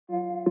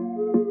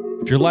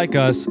If you're like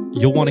us,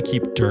 you'll want to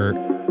keep dirt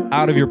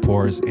out of your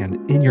pores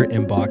and in your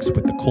inbox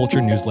with the culture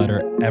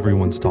newsletter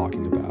everyone's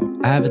talking about.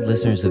 Avid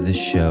listeners of this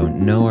show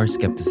know our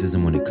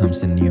skepticism when it comes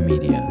to new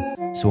media.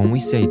 So when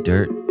we say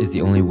Dirt is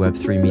the only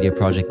Web3 media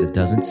project that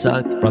doesn't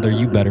suck, brother,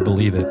 you better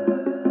believe it.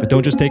 But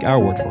don't just take our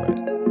word for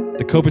it.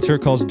 The Coverture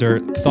calls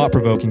Dirt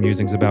thought-provoking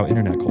musings about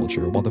internet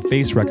culture, while The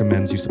Face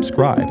recommends you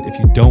subscribe if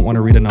you don't want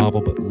to read a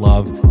novel but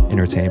love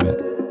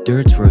entertainment.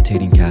 Dirt's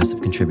rotating cast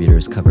of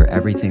contributors cover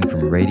everything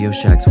from Radio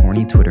Shack's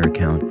horny Twitter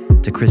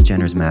account to Kris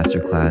Jenner's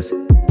masterclass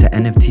to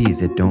NFTs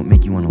that don't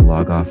make you want to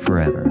log off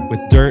forever. With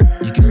Dirt,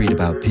 you can read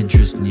about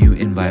Pinterest's new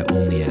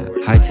invite-only app,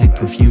 high-tech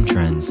perfume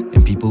trends,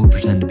 and people who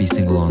pretend to be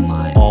single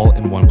online. All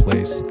in one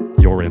place,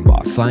 your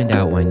inbox. Find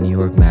out why New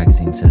York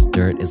Magazine says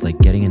Dirt is like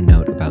getting a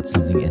note about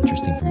something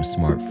interesting from a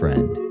smart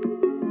friend.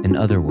 In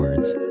other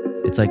words,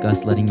 it's like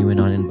us letting you in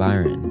on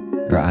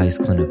Environ, or Eyes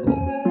Clinical,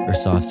 or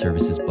Soft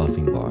Services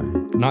Buffing Bar.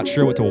 Not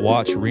sure what to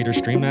watch, read, or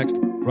stream next?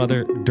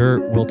 Brother,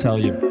 Dirt will tell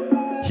you.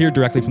 Hear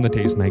directly from the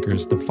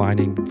tastemakers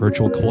defining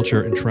virtual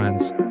culture and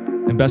trends.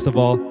 And best of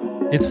all,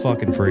 it's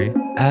fucking free.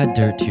 Add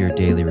Dirt to your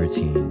daily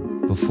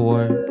routine,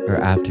 before or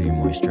after you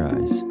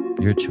moisturize.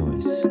 Your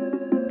choice.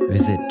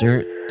 Visit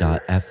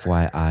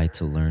dirt.fyi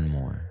to learn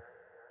more.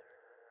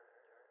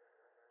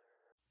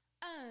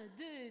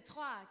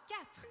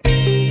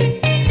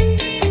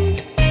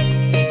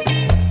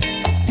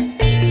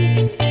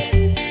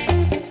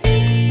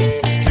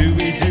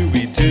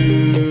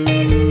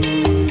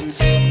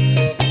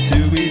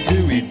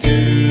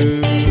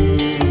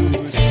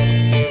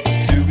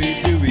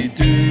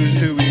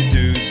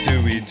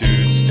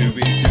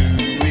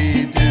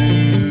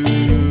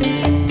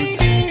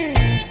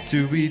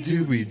 1,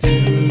 2, 3, 4.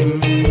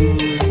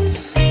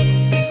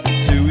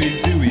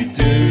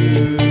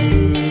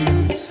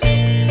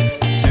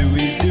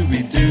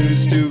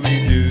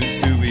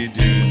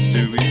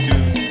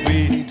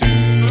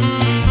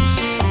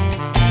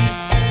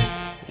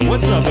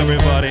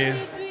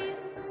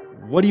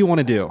 What do you want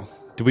to do?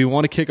 Do we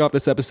want to kick off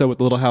this episode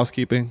with a little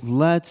housekeeping?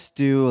 Let's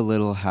do a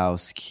little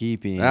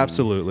housekeeping.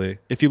 Absolutely.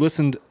 If you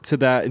listened to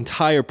that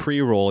entire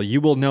pre-roll,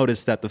 you will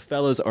notice that the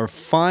fellas are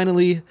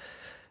finally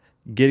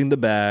getting the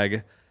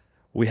bag.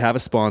 We have a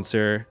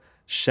sponsor.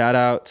 Shout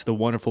out to the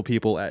wonderful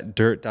people at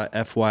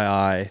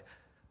dirt.fyi.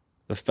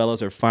 The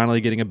fellas are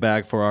finally getting a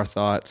bag for our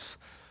thoughts.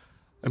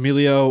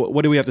 Emilio,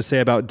 what do we have to say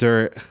about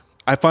Dirt?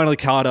 I finally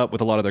caught up with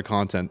a lot of their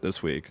content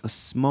this week. A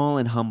small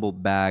and humble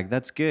bag.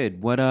 That's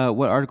good. What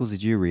articles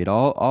did you read?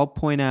 I'll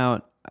point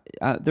out.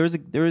 There was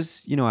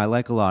I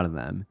like a lot of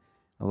them.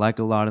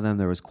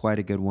 There was quite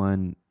a good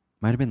one.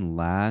 Might have been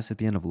at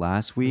the end of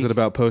last week. Is it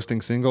about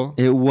posting single?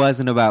 It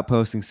wasn't about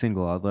posting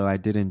single, although I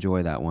did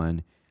enjoy that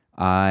one.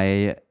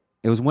 It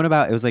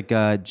was like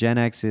Gen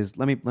X's.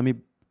 Let me.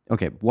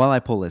 Okay, while I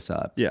pull this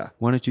up. Yeah.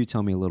 Why don't you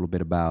tell me a little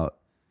bit about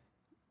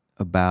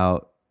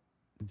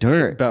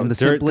Dirt, about in the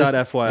simplest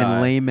Dirt.fyi. in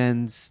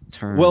layman's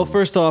terms. Well,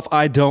 first off,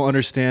 I don't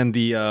understand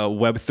the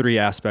Web3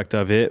 aspect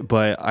of it,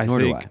 but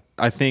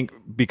I think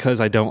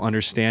because I don't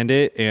understand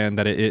it and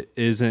that it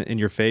isn't in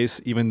your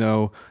face, even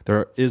though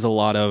there's a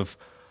lot of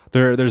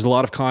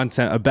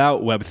content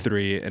about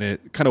Web3 and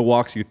it kind of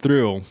walks you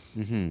through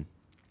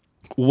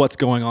what's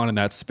going on in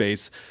that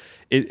space.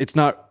 It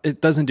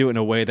doesn't do it in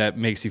a way that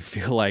makes you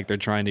feel like they're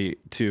trying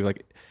to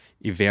like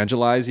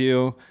evangelize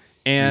you.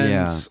 And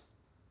yeah.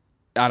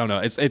 I don't know.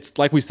 It's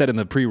like we said in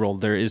the pre-roll,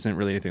 there isn't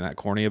really anything that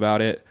corny about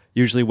it.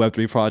 Usually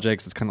Web3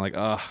 projects, it's kind of like,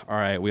 all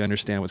right, we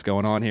understand what's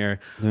going on here.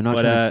 They're not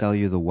trying to sell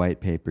you the white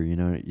paper,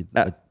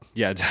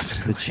 yeah,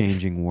 definitely. The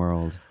changing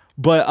world.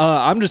 But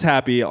I'm just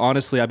happy.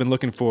 Honestly, I've been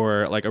looking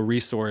for like a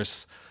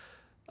resource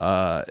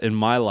in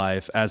my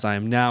life as I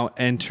am now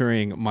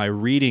entering my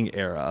reading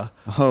era.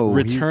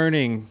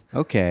 Returning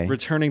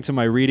to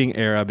my reading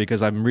era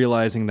because I'm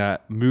realizing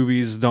that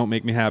movies don't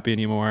make me happy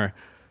anymore.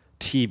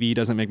 TV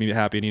doesn't make me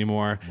happy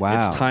anymore. Wow.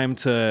 It's time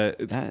to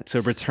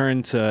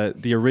return to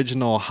the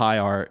original high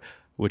art,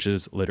 which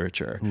is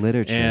literature.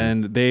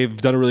 And they've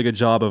done a really good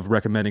job of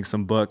recommending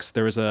some books.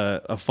 There was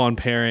a fun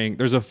pairing.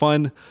 There's a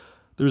fun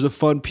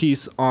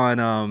piece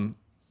on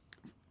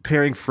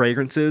pairing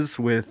fragrances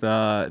with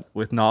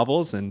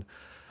novels, and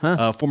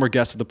former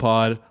guest of the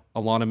pod,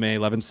 Alana Mae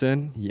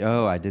Levinson.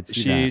 Yo, I did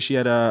see that. She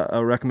had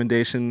a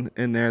recommendation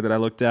in there that I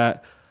looked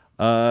at.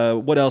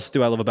 What else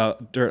do I love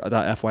about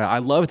Dirt.fyi? I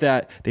love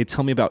that they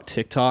tell me about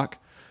TikTok,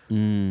 so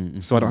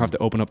I don't have to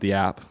open up the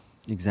app.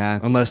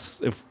 Exactly.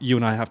 Unless if you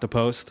and I have to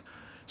post.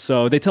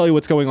 So they tell you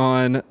what's going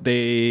on.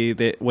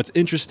 They what's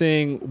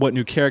interesting, what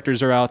new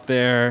characters are out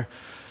there.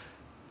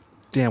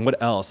 Damn,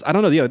 what else? I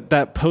don't know.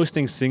 That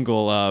posting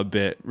single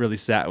bit really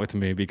sat with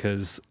me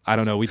because I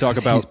don't know. We talk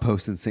about he's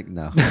posting single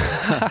now.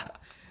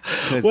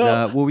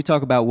 Because we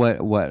talk about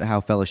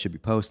how fellas should be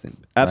posting.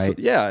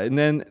 Absolutely, right? Yeah. And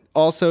then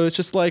also it's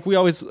just like we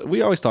always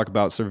talk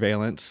about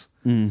surveillance,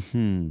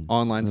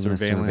 online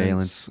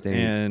surveillance,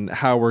 and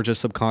how we're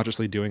just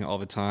subconsciously doing it all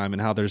the time,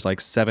 and how there's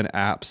like 7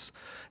 apps,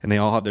 and they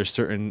all have their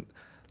certain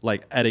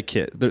like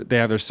etiquette. They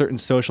have their certain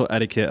social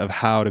etiquette of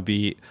how to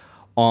be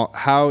on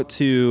how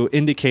to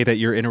indicate that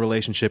you're in a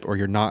relationship or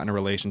you're not in a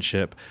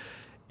relationship.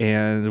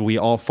 And we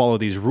all follow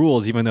these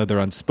rules, even though they're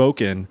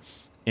unspoken.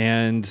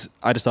 And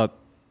I just thought,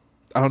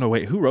 I don't know,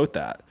 wait, who wrote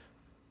that?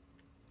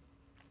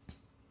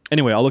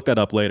 Anyway, I'll look that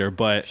up later.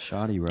 But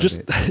Shorty wrote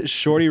it.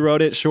 Shorty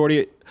wrote it.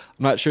 Shorty, I'm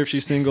not sure if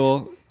she's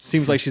single.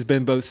 Seems like she's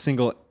been both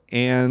single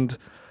and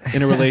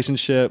in a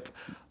relationship.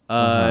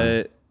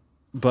 But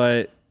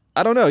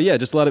I don't know. Yeah,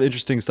 just a lot of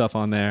interesting stuff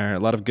on there. A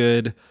lot of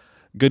good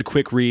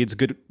quick reads,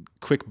 good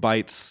quick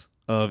bites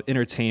of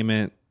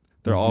entertainment.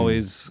 They're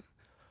always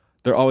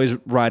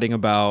writing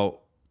about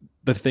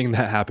the thing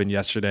that happened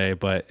yesterday,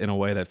 but in a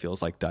way that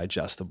feels like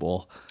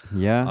digestible.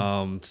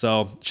 Yeah.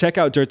 So check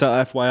out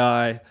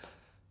dirt.fyi.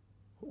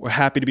 We're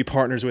happy to be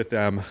partners with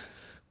them.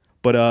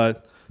 But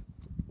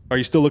are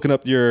you still looking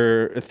up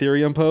your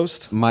Ethereum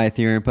post? My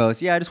Ethereum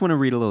post. Yeah, I just want to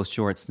read a little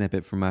short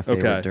snippet from my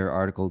favorite Dirt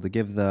article to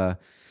give the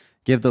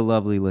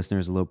lovely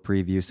listeners a little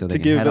preview so they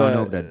can head on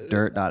over to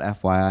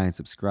dirt.fyi and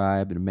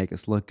subscribe and make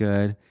us look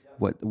good.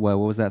 What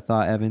was that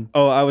thought, Evan?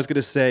 Oh, I was going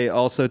to say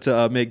also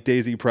to make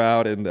Daisy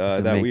proud and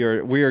that we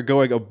are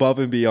going above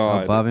and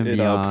beyond plugging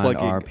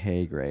our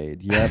pay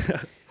grade. Yep.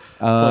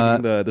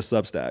 Plugging the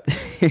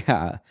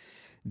Substack.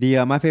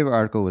 Yeah. My favorite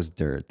article was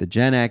Dirt, the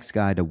Gen X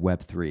guide to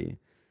Web3.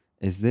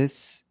 Is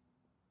this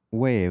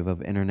wave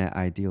of internet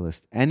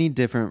idealists any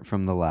different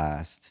from the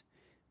last?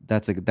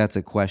 That's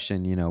a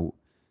question,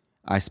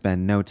 I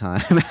spend no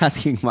time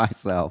asking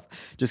myself.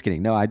 Just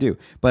kidding. No, I do.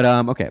 But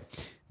okay.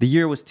 The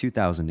year was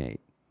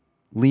 2008.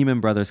 Lehman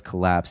Brothers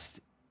collapsed,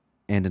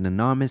 and an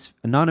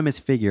anonymous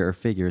figure or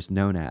figures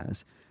known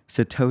as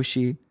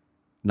Satoshi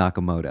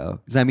Nakamoto.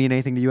 Does that mean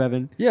anything to you,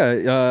 Evan?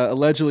 Yeah,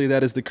 allegedly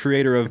that is the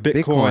creator of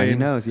Bitcoin. Who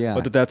knows, yeah.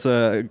 But that's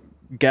a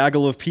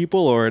gaggle of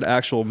people or an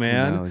actual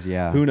man. Who knows,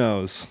 yeah. Who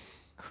knows?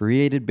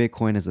 Created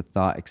Bitcoin as a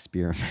thought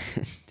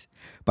experiment.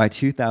 By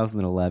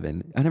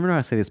 2011, I never know how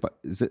to say this,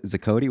 but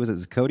Zuccotti? Was it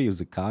Zuccotti or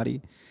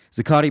Zuccotti?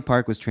 Zuccotti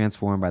Park was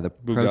transformed by the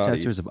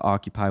protesters of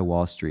Occupy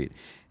Wall Street,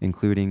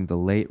 including the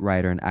late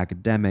writer and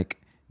academic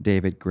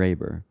David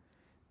Graeber.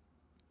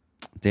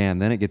 Damn,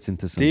 then it gets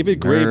into some David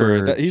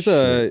Graeber.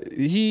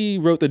 He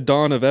wrote The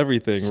Dawn of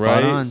Everything, Spot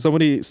right? on.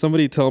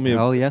 Somebody tell me.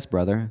 Oh yes,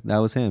 brother, that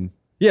was him.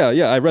 Yeah,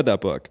 I read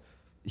that book.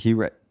 He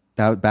read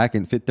that back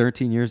in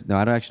 13 years. No,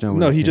 I don't actually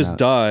know. No, he just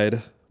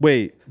died.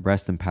 Wait,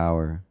 Rest in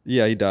power.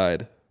 Yeah, he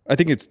died. I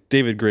think it's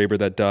David Graeber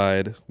that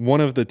died. One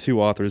of the two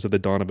authors of The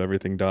Dawn of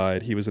Everything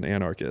died. He was an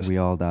anarchist. We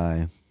all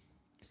die.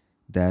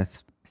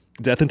 Death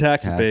and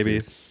taxes,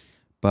 baby.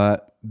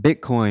 But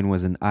Bitcoin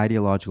was an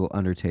ideological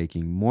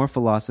undertaking, more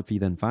philosophy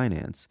than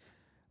finance,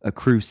 a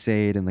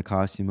crusade in the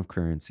costume of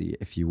currency,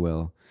 if you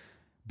will.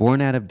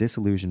 Born out of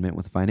disillusionment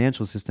with the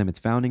financial system, its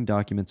founding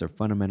documents are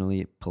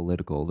fundamentally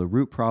political. The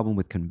root problem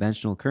with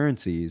conventional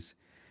currencies,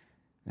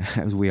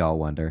 as we all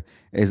wonder,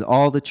 is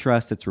all the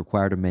trust that's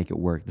required to make it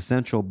work. The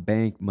central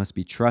bank must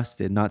be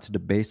trusted not to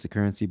debase the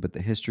currency, but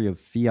the history of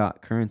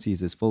fiat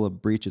currencies is full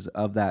of breaches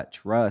of that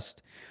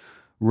trust.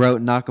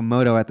 Wrote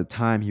Nakamoto at the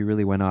time he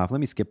really went off.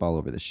 Let me skip all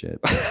over this shit.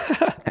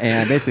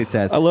 And basically it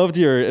says... I loved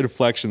your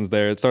inflections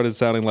there. It started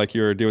sounding like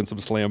you were doing some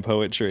slam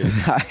poetry.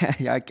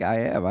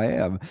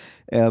 I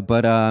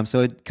am.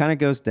 So it kind of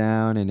goes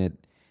down and it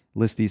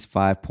lists these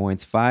 5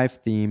 points. 5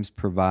 themes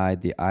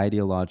provide the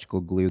ideological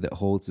glue that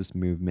holds this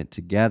movement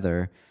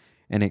together.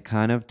 And it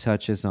kind of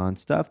touches on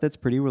stuff that's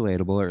pretty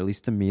relatable, or at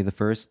least to me. The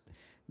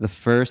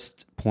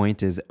first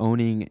point is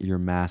owning your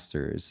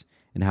masters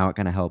and how it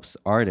kind of helps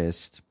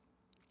artists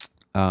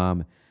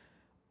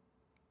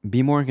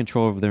be more in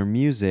control of their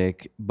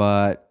music,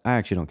 but I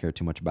actually don't care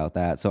too much about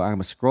that. So I'm going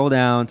to scroll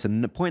down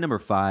to point number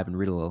 5 and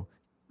read a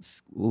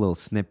little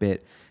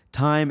snippet.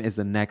 Time is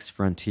the next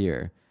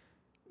frontier.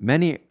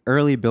 Many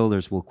early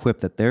builders will quip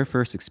that their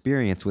first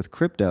experience with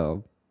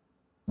crypto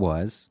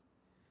was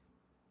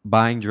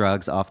buying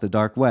drugs off the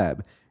dark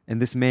web.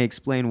 And this may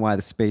explain why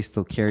the space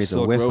still carries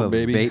a whiff of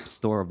vape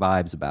store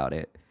vibes about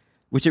it,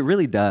 which it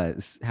really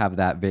does have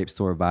that vape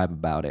store vibe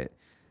about it.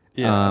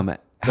 Yeah.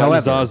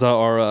 However, Zaza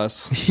are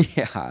us.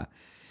 Yeah.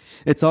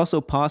 It's also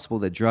possible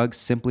that drugs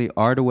simply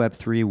are to Web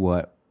 3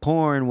 what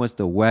porn was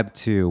to Web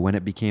 2 when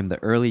it became the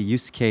early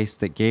use case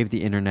that gave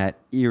the internet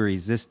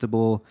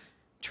irresistible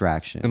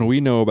traction. And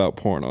we know about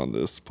porn on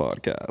this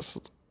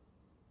podcast.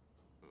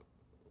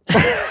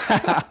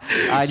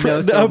 I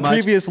know so much.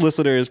 Previous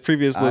listeners.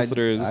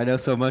 I know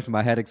so much.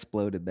 My head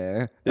exploded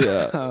there.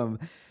 Yeah.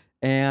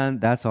 And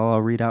that's all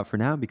I'll read out for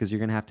now because you're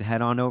going to have to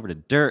head on over to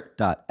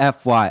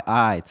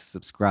dirt.fyi to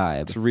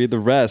subscribe. To read the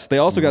rest. They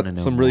also got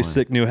some really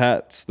sick new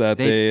hats that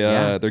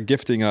they're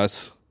gifting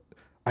us.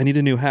 I need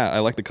a new hat. I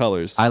like the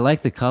colors. I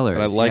like the colors.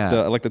 And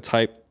I like the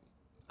type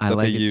that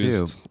they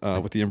used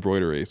with the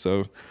embroidery.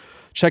 So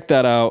check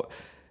that out.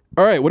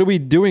 All right, what are we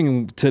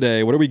doing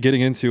today? What are we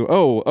getting into?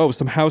 Oh,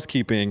 some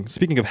housekeeping.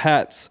 Speaking of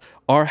hats,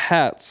 our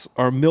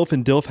MILF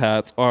and DILF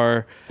hats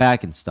are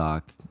back in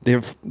stock.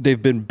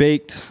 They've been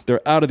baked. They're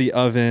out of the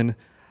oven.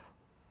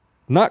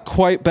 Not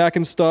quite back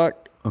in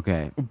stock.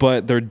 Okay.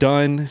 But they're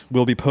done.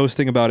 We'll be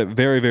posting about it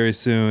very, very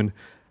soon.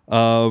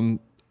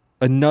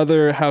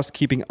 Another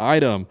housekeeping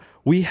item.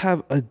 We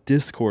have a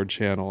Discord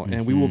channel,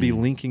 and we will be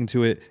linking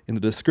to it in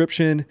the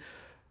description.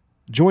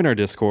 Join our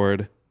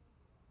Discord.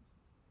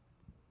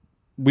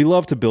 We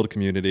love to build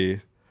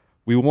community.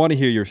 We want to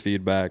hear your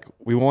feedback.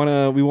 We want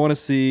to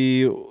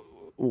see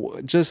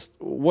just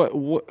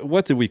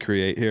what did we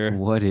create here?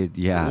 What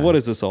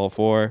is this all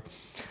for?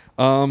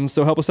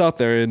 So help us out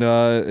there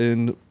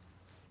in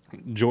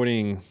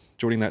joining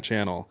that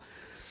channel.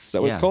 Is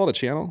that what it's called? A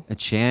channel? A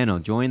channel.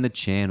 Join the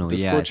channel.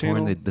 Discord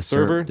channel? Join the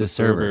server? The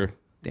server.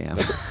 Damn.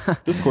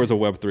 Discord's a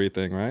Web3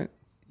 thing, right?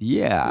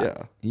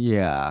 Yeah.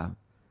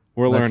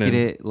 We're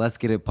learning. Let's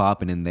get it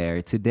popping in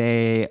there.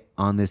 Today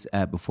on this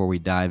app, before we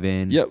dive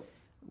in,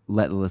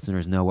 let the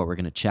listeners know what we're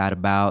going to chat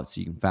about,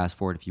 so you can fast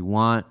forward if you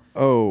want.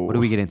 Oh. What do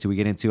we get into? We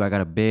got a lot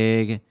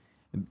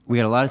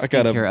of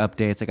skincare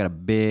updates. I got a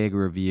big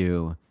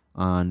review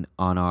on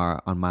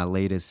my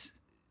latest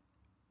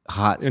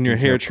hot skincare your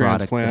hair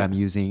product transplant that I'm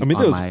using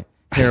my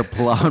hair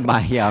on my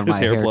hair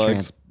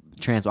plugs.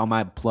 On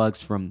my plugs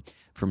from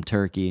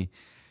Turkey.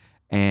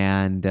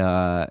 And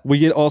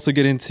we also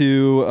get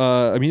into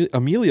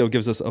Emilio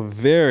gives us a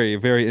very,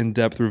 very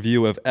in-depth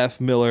review of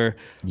F. Miller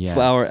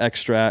flower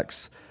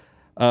extracts.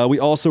 We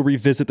also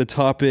revisit the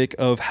topic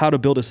of how to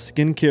build a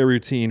skincare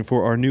routine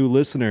for our new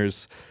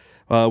listeners.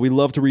 We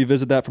love to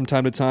revisit that from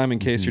time to time in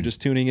case you're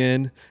just tuning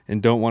in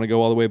and don't want to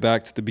go all the way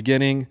back to the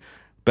beginning,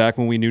 back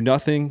when we knew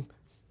nothing.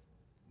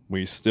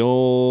 We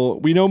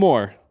know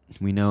more.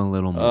 We know a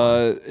little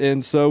more.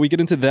 And so we get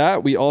into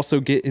that. We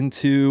also get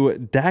into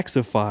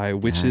Daxxify,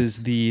 which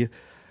is the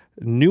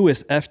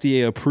newest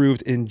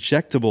FDA-approved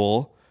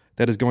injectable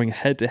that is going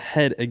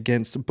head-to-head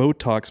against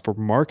Botox for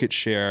market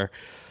share.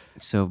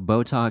 So if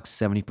Botox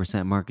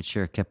 70% market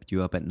share kept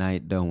you up at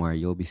night, don't worry.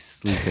 You'll be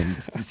sleeping.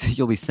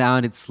 You'll be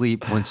sound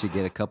asleep once you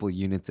get a couple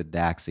units of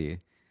Daxi.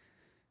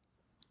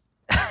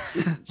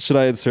 Should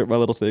I insert my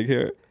little thing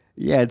here?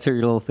 Yeah, insert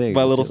your little thing.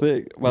 My little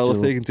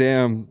thing.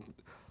 Damn.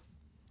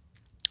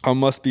 I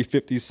must be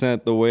 50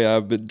 Cent the way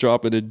I've been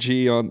dropping a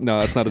G on. No,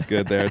 that's not as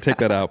good there. Take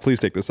that out.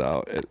 Please take this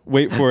out.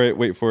 Wait for it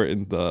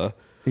in the...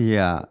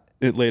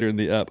 later in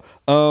the app.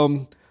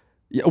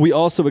 We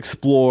also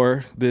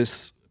explore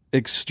this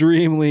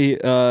extremely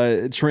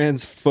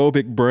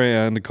transphobic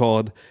brand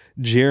called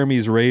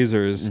Jeremy's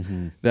Razors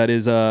that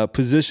is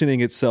positioning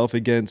itself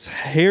against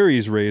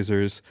Harry's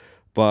Razors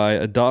by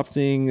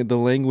adopting the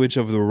language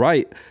of the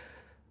right,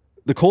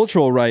 the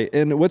cultural right.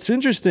 And what's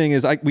interesting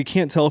is we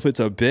can't tell if it's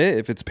a bit,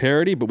 if it's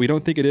parody, but we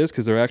don't think it is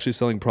because they're actually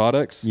selling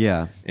products.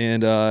 Yeah.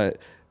 And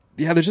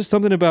there's just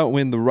something about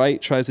when the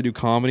right tries to do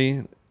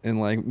comedy and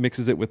like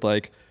mixes it with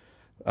like,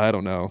 I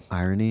don't know.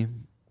 Irony?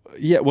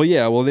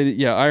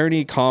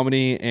 Irony,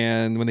 comedy,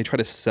 and when they try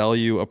to sell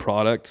you a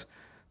product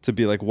to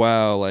be like,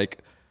 wow, like,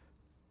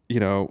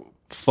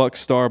 fuck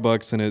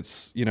Starbucks and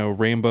its,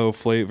 rainbow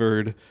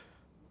flavored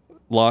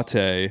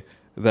latte,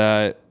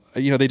 that,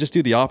 they just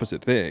do the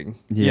opposite thing.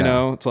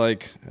 It's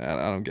like, I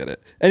don't get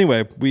it.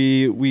 Anyway,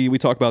 we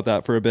talk about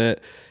that for a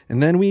bit.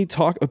 And then we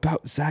talk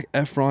about Zac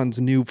Efron's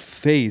new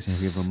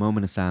face. We have a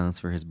moment of silence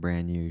for his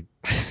brand new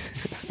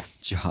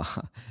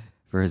jaw,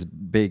 for his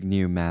big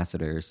new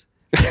masseters.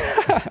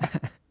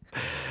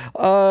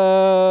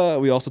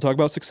 We also talk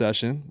about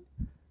Succession,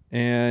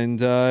 and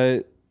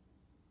then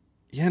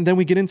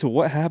we get into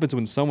what happens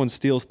when someone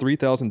steals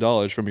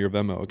 $3,000 from your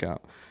Venmo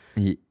account.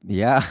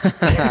 Yeah.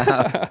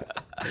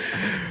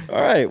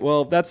 All right.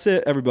 Well, that's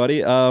it,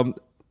 everybody.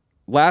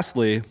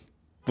 Lastly,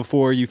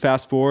 before you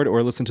fast forward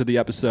or listen to the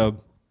episode,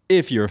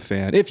 if you're a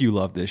fan, if you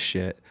love this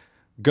shit,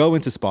 go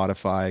into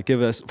Spotify,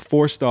 give us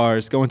 4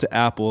 stars, go into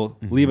Apple,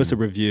 leave us a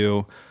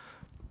review.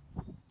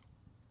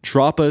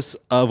 Drop us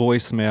a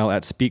voicemail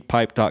at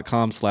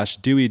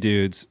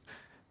speakpipe.com/deweydudes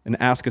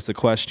and ask us a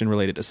question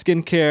related to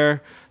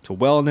skincare, to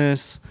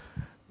wellness,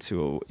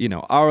 to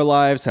our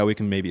lives, how we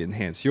can maybe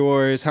enhance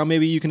yours, how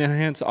maybe you can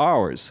enhance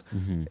ours.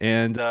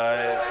 And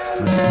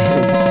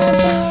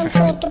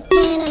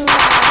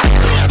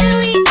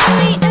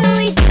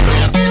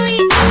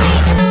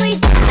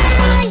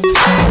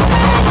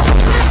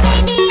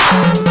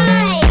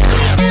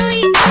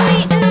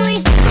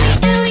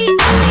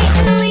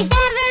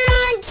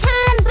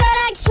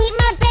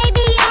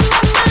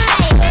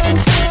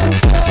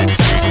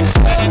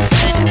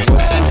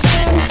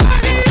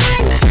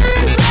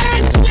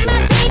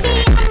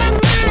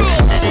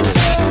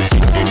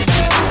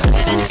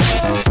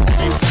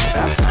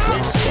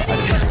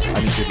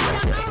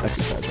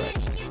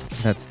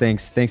That's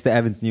thanks to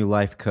Evan's new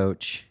life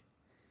coach.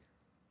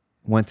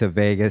 Went to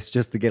Vegas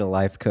just to get a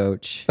life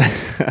coach.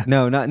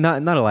 No, not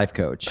a life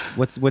coach.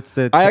 What's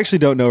the? I actually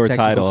don't know her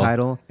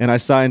title, and I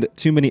signed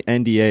too many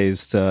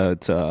NDAs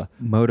to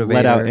motivator.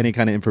 Let out any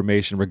kind of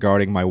information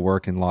regarding my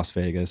work in Las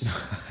Vegas.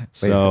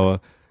 So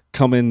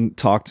come and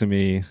talk to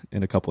me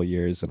in a couple of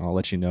years, and I'll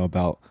let you know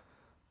about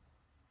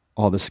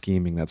all the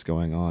scheming that's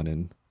going on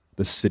in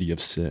the city of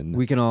sin.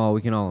 We can all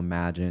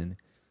imagine,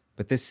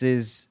 but this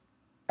is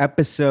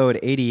episode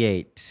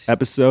 88.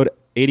 Episode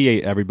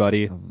 88,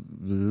 everybody.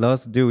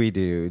 Los Dewey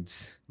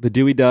Dudes. The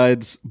Dewey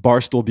Duds,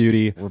 Barstool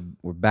Beauty.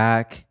 We're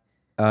back.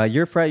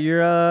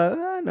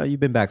 No, you've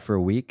been back for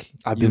a week.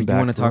 I've been back. You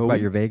want to for talk a about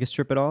week. your Vegas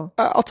trip at all?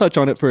 I'll touch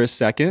on it for a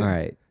second. All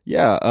right.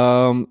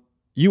 Yeah.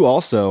 You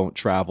also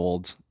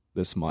traveled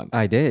this month.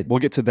 I did. We'll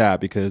get to that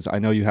because I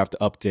know you have to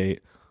update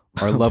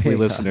our lovely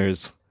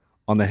listeners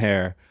on the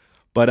hair.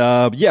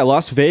 But yeah,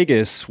 Las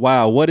Vegas.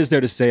 Wow, what is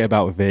there to say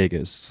about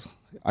Vegas?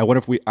 I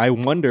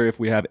wonder if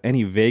we have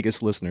any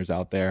Vegas listeners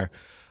out there.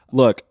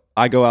 Look,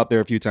 I go out there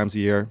a few times a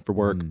year for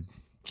work.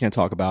 Can't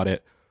talk about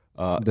it.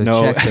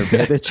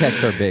 The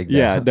checks are big.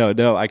 Yeah,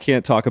 no, I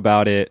can't talk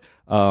about it.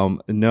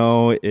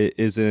 No, it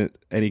isn't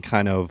any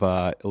kind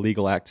of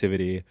illegal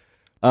activity.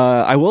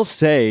 I will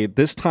say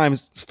this time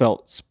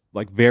felt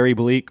like very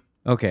bleak.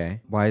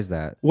 Okay, why is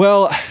that?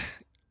 Well,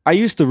 I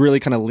used to really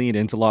kind of lean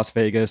into Las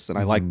Vegas, and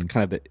I liked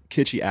kind of the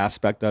kitschy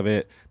aspect of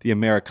it, the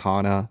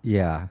Americana.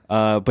 Yeah.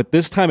 But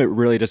this time it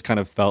really just kind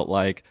of felt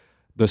like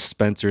the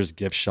Spencer's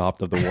gift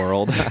shop of the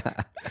world.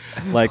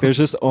 Like there's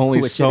just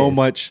only so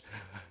much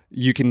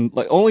you can,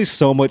 like only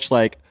so much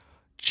like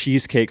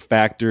Cheesecake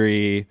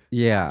Factory,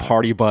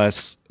 party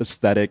bus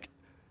aesthetic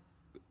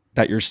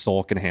that your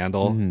soul can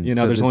handle. You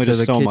know, there's only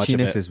just so much of it.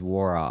 The kitschiness is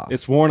wore off.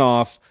 It's worn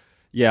off.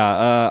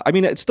 Yeah. I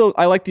mean, it's still,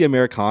 I like the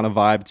Americana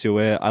vibe to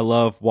it. I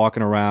love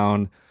walking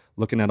around,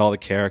 looking at all the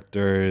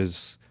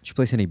characters. Did you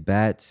place any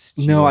bets?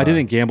 No, I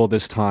didn't gamble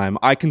this time.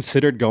 I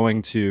considered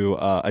going to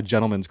a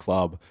gentleman's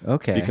club.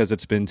 Okay. Because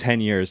it's been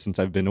 10 years since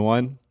I've been to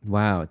one.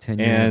 Wow, 10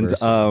 years.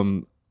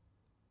 And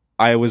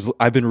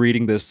I've been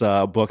reading this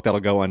book that'll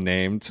go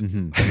unnamed.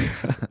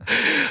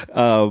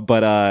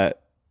 But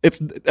it's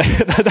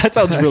that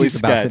sounds really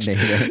sketch.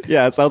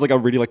 Yeah, it sounds like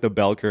I'm reading like the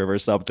bell curve or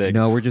something.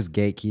 No, we're just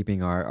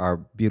gatekeeping our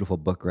beautiful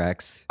book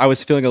recs. I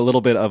was feeling a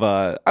little bit of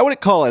I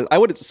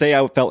wouldn't say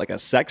I felt like a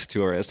sex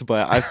tourist,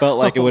 but I felt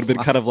like it would have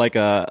been kind of like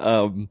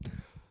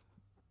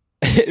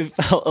it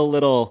felt a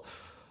little,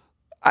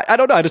 I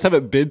don't know, I just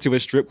haven't been to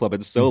a strip club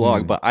in so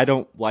long, but I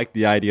don't like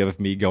the idea of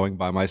me going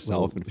by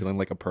myself and feeling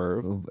like a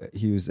perv.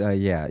 He was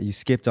you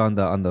skipped on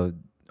the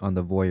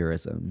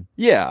voyeurism.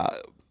 Yeah.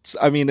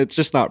 I mean, it's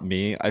just not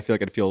me. I feel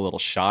like I'd feel a little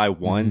shy.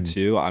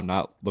 Two, I'm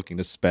not looking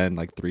to spend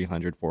like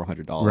 $300,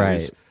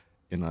 $400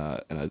 in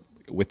a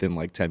within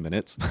like 10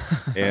 minutes.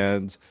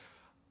 And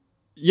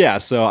yeah,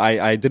 so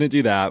I didn't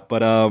do that.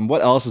 But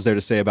what else is there to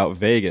say about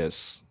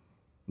Vegas?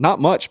 Not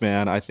much,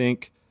 man. I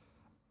think,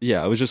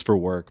 yeah, it was just for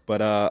work.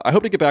 But I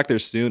hope to get back there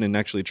soon and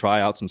actually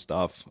try out some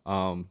stuff.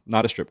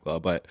 Not a strip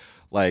club, but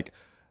like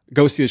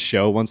go see a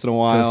show once in a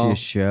while. Go see a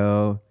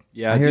show.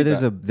 Yeah, I hear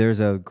there's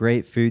a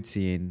great food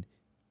scene.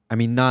 I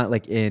mean, not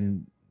like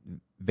in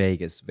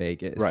Vegas.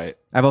 Right.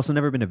 I've also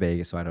never been to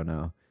Vegas, so I don't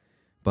know.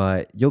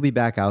 But you'll be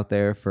back out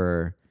there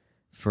for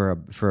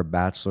a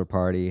bachelor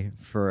party.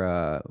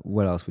 For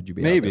what else would you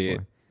be out there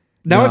for?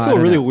 Now I feel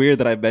really weird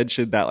that I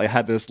mentioned that I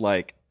had this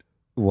like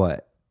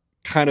what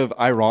kind of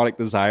ironic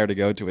desire to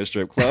go to a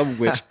strip club,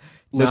 which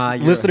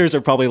listeners are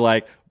probably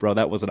like, bro,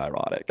 that wasn't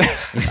ironic.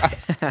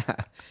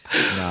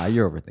 Nah,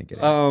 you're overthinking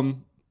it.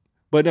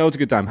 But no, it's a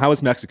good time. How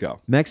was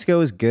Mexico? Mexico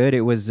was good.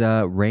 It was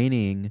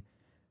raining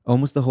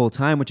almost the whole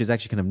time, which is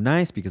actually kind of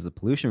nice because the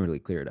pollution really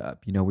cleared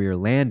up. You know, we were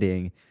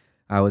landing.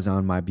 I was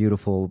on my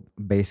beautiful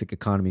basic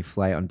economy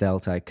flight on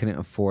Delta. I couldn't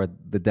afford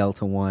the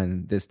Delta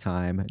One this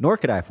time, nor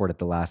could I afford it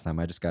the last time.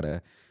 I just got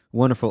a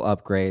wonderful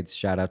upgrades.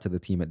 Shout out to the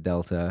team at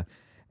Delta.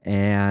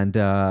 And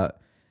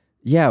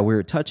yeah, we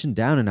were touching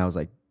down and I was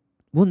like,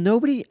 well,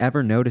 nobody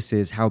ever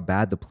notices how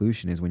bad the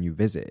pollution is when you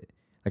visit.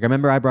 Like I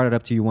remember I brought it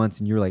up to you once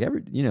and you were like,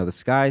 the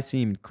sky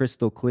seemed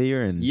crystal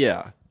clear and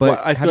yeah. But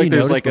well, I feel like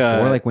there's like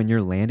before, like when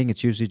you're landing,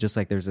 it's usually just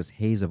like there's this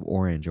haze of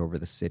orange over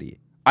the city.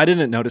 I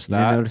didn't notice that.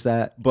 You didn't notice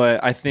that?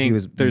 But I think he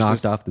was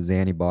knocked off the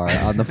Zanny bar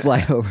on the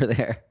flight over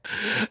there.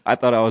 I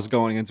thought I was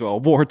going into a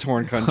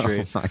war-torn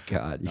country. Oh my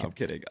God. No, I'm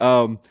kidding.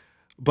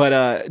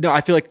 But no,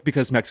 I feel like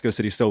because Mexico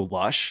City's so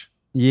lush,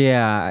 you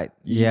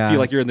feel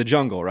like you're in the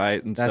jungle,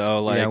 right? And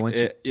so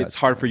like it's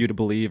hard for that. You to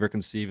believe or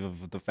conceive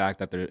of the fact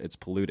that it's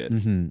polluted.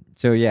 Mm-hmm.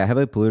 So yeah,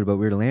 heavily polluted, but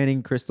we were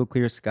landing, crystal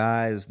clear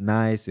sky. It was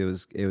nice. It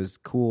was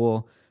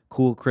cool,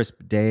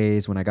 crisp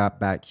days. When I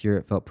got back here,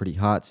 it felt pretty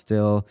hot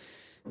still.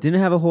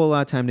 Didn't have a whole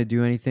lot of time to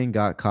do anything.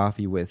 Got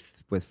coffee with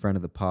friend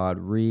of the pod,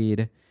 Reed.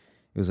 It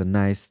was a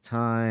nice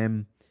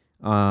time.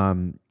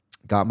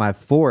 Got my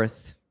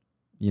fourth.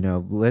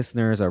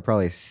 Listeners are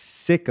probably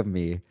sick of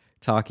me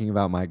talking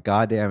about my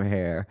goddamn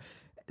hair,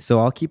 so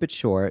I'll keep it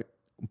short.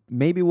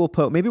 Maybe we'll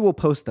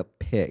post a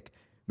pic.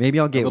 Maybe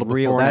I'll get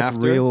real. That's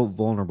real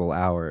vulnerable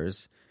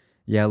hours.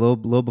 Yeah, a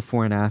little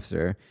before and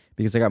after,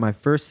 because I got my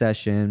first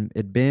session.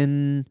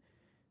 The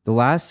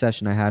last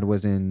session I had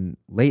was in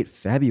late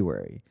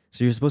February.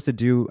 So I was supposed to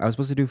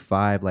do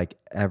 5 like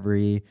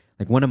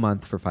one a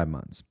month for 5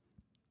 months.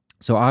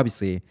 So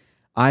obviously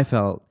I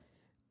felt,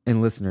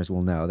 and listeners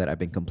will know that I've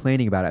been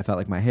complaining about it. I felt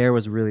like my hair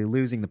was really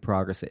losing the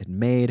progress it had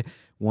made.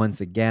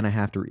 Once again, I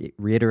have to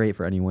reiterate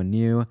for anyone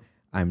new,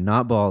 I'm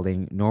not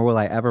balding, nor will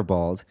I ever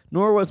bald,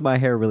 nor was my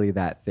hair really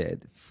that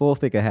thin. Full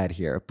thick of head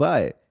here,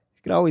 but it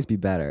could always be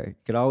better.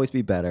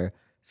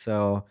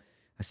 So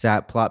I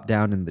plopped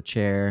down in the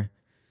chair,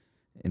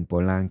 in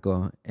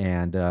Polanco,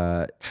 and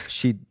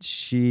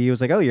she was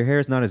like, "Oh, your hair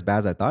is not as bad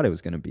as I thought it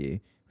was gonna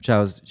be,"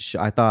 which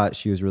I thought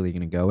she was really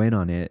gonna go in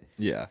on it,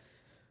 Yeah.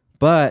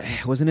 but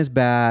it wasn't as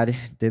bad.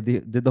 Did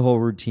the whole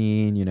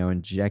routine,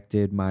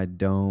 injected my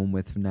dome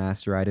with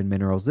finasteride and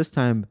minerals. This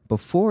time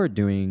before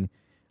doing,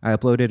 I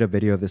uploaded a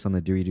video of this on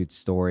the Dewey Dude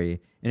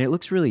story, and it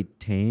looks really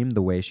tame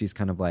the way she's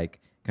kind of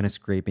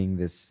scraping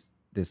this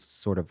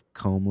sort of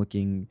comb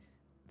looking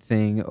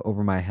thing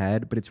over my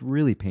head, but it's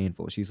really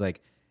painful. She's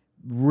like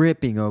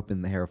ripping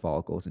open the hair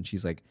follicles, and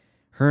she's like,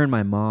 her and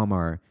my mom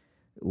are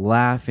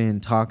laughing,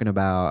 talking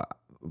about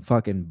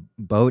fucking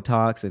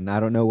Botox and I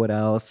don't know what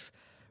else,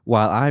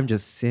 while I'm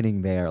just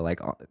sitting there like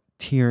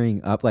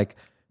tearing up. Like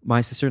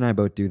my sister and I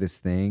both do this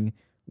thing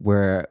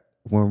where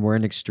when we're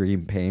in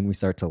extreme pain, we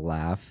start to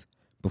laugh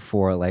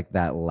before like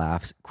that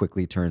laugh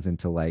quickly turns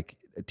into like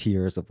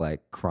tears of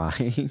like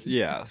crying.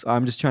 Yeah. So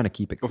I'm just trying to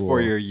keep it cool.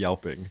 Before you're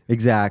yelping.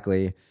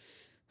 Exactly.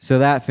 So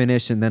that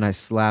finished, and then I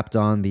slapped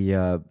on the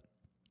I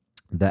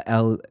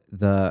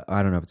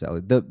don't know if it's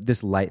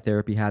this light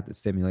therapy hat that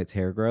stimulates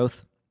hair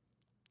growth.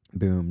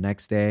 Boom.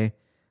 Next day,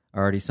 I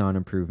already saw an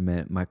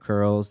improvement. My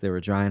curls, they were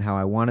drying how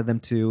I wanted them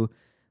to.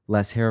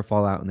 Less hair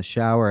fall out in the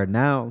shower. And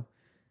now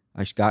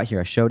I got here.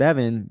 I showed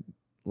Evan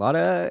a lot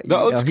of.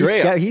 No, it's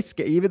great. He's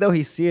even though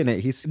he's seeing it,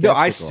 he's skeptical. No,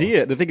 I see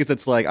it. The thing is,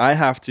 it's like I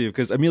have to,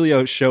 because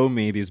Emilio showed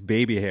me these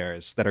baby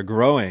hairs that are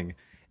growing,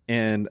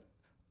 and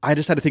I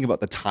just had to think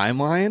about the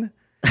timeline.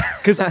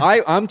 Because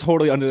I'm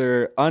totally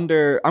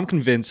I'm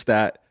convinced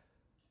that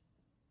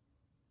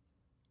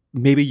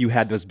maybe you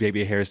had those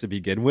baby hairs to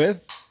begin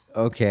with.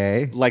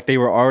 Okay. Like they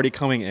were already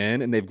coming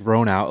in and they've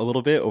grown out a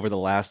little bit over the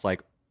last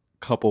like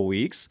couple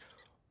weeks.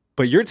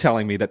 But you're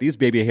telling me that these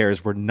baby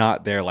hairs were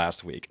not there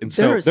last week. And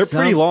so they're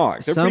pretty long.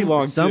 They're pretty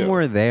long too. Some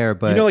were there,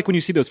 but... like when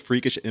you see those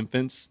freakish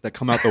infants that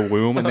come out the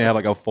womb and they have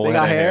like a full head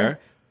of hair?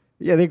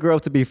 Yeah, they grow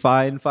up to be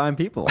fine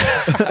people.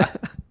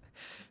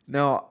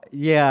 No,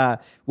 yeah.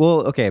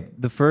 Well, okay.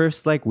 The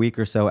first like week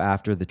or so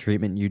after the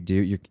treatment,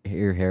 your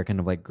hair kind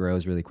of like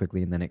grows really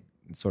quickly, and then it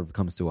sort of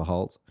comes to a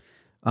halt.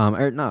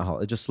 Or not a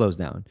halt. It just slows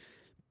down.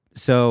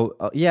 So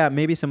yeah,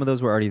 maybe some of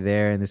those were already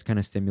there, and this kind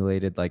of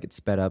stimulated, like it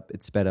sped up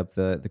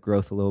the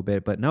growth a little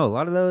bit. But no, a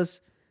lot of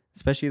those,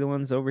 especially the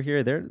ones over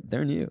here,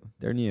 they're new.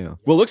 They're new.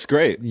 Well, it looks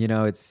great.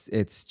 It's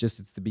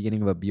the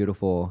beginning of a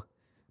beautiful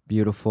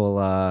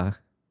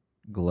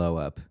glow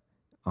up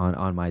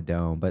on my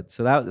dome. But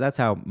so that's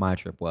how my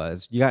trip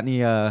was. You got any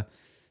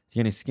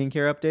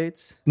skincare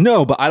updates?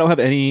 No, but I don't have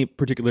any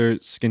particular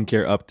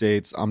skincare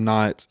updates. I'm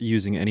not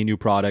using any new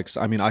products.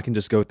 I mean, I can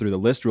just go through the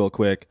list real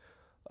quick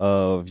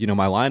of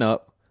my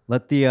lineup.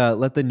 Let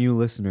the new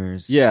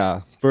listeners.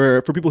 Yeah,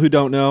 for people who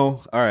don't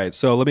know. All right,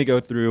 so let me go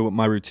through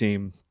my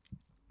routine.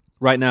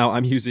 Right now,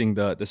 I'm using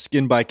the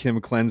Skin by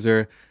Kim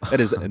cleanser. That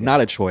is okay.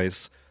 Not a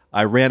choice.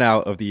 I ran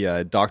out of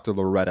the Dr.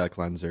 Loretta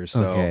cleanser,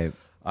 so okay.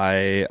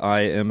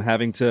 I am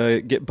having to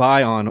get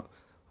by on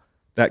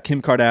that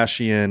Kim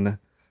Kardashian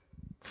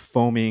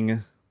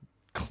foaming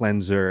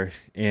cleanser.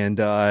 And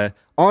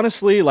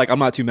honestly, like I'm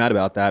not too mad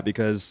about that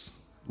because,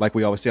 like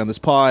we always say on this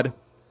pod,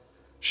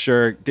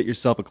 sure, get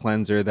yourself a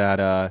cleanser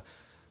that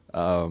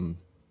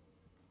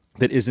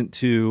isn't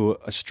too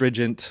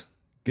astringent.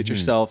 Get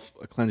yourself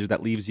a cleanser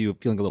that leaves you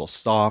feeling a little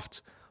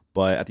soft.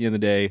 But at the end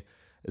of the day,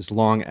 as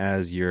long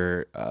as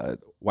you're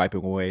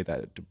wiping away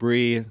that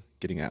debris,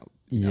 getting out,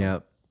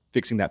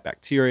 fixing that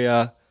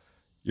bacteria,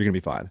 you're going to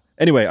be fine.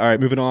 Anyway, all right,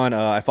 moving on.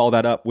 I follow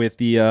that up with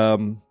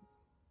the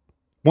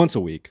once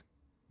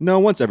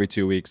every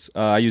 2 weeks.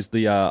 I use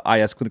the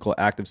IS Clinical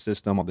Active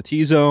System on the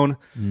T-Zone.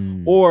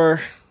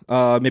 Or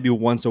maybe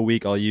once a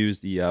week I'll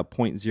use the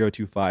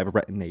 0.025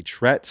 Retin-A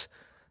Tret,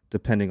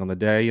 depending on the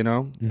day,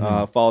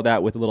 Follow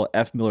that with a little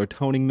F. Miller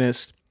toning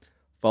mist,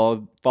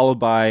 followed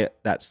by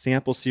that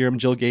sample serum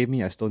Jill gave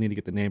me. I still need to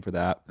get the name for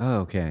that. Oh,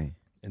 okay.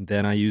 And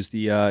then I use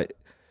the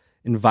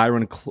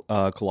Environ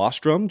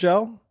Colostrum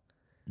gel.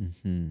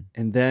 And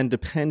then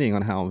depending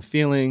on how I'm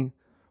feeling,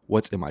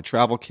 what's in my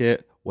travel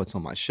kit, what's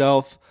on my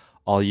shelf,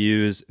 I'll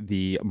use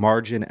the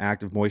Margin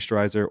Active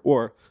Moisturizer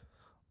or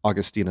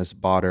Augustina's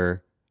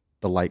Botter,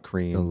 the light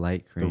cream,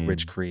 the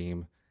rich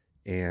cream.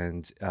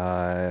 And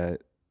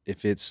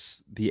if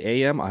it's the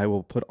AM, I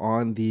will put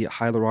on the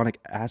hyaluronic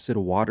acid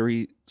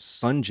watery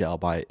sun gel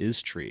by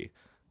Istree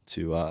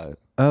to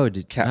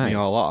cap me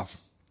all off.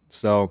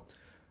 So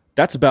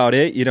that's about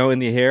it. In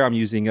the hair, I'm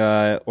using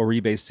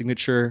Oribe's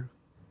Signature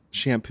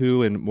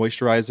shampoo and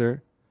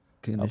moisturizer,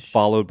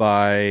 followed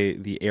by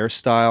the Air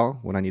Style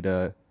when I need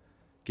to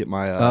get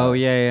my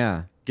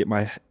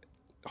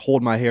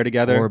hold my hair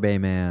together. Oribe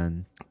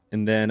man.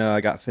 And then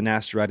I got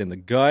finasteride in the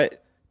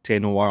gut, Tay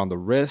Noir on the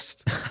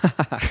wrist.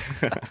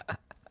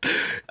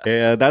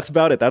 And that's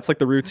about it. That's like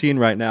the routine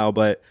right now.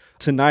 But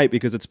tonight,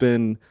 because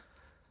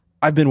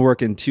I've been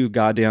working too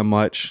goddamn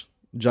much,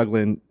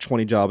 juggling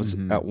 20 jobs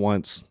at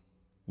once.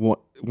 One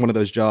of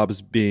those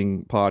jobs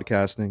being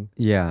podcasting.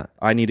 Yeah.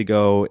 I need to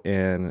go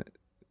and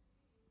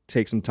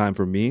take some time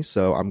for me.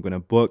 So I'm going to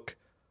book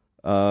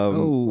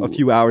a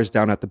few hours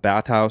down at the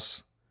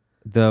bathhouse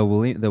The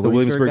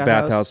Williamsburg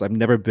bathhouse. I've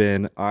never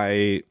been.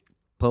 I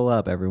pull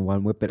up,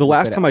 everyone. Whip it. The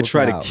last time I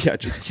tried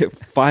to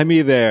find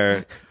me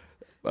there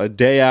a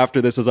day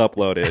after this is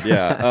uploaded.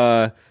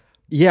 Yeah.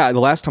 The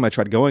last time I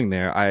tried going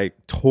there, I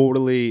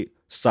totally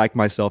psyched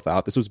myself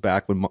out. This was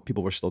back when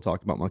people were still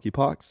talking about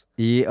monkeypox.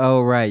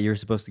 Oh, right. You're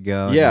supposed to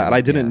go. Yeah, and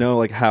I didn't know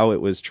like how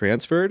it was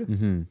transferred.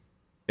 Mm-hmm.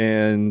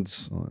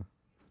 And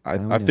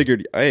I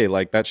figured, hey,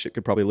 like that shit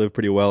could probably live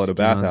pretty well in a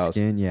bathhouse.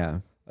 Skin, yeah.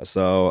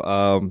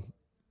 So,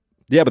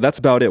 yeah, but that's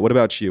about it. What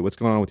about you? What's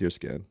going on with your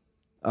skin?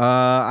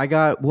 I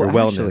got your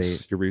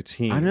wellness, your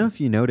routine. I don't know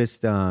if you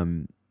noticed.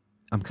 I'm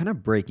kind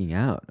of breaking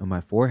out on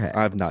my forehead.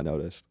 I've not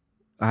noticed.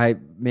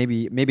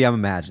 Maybe I'm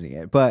imagining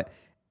it, but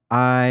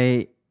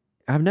I've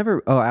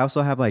never. Oh, I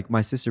also have like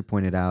my sister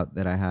pointed out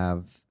that I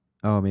have.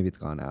 Oh, maybe it's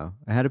gone now.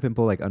 I had a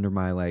pimple like under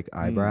my like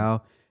eyebrow,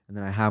 and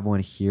then I have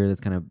one here that's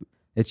kind of.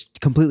 It's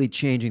completely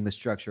changing the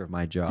structure of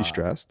my jaw. You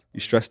stressed? You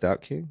stressed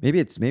out, King?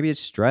 Maybe it's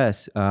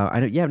stress.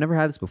 I've never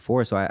had this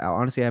before, so I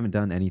honestly haven't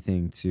done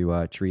anything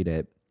to treat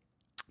it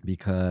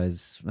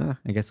because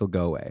I guess it'll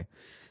go away.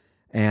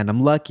 And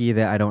I'm lucky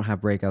that I don't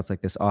have breakouts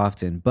like this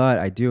often, but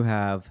I do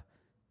have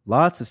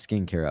lots of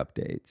skincare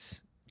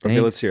updates. Okay,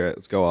 let's hear it.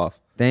 Let's go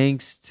off.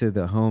 Thanks to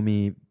the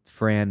homie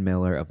Fran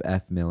Miller of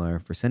F Miller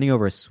for sending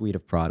over a suite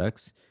of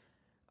products.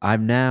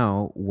 I've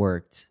now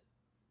worked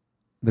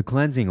the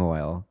cleansing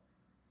oil,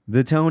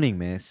 the toning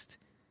mist,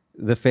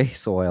 the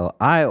face oil,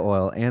 eye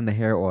oil, and the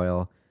hair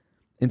oil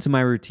into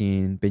my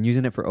routine. Been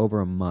using it for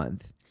over a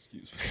month.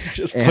 Excuse me. I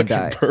just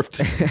fucking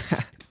burped.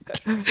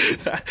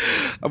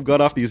 I'm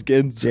going off these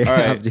gins. Damn, all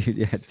right. Dude,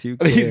 yeah, two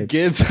these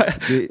gins.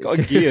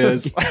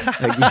 Gears.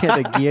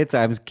 The Gia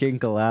times King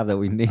collab that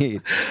we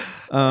need.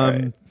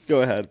 Right.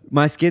 Go ahead.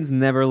 My skin's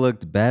never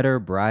looked better,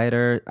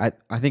 brighter.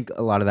 I think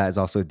a lot of that is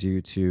also due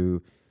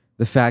to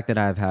the fact that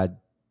I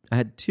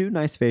had two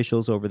nice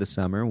facials over the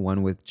summer,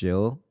 one with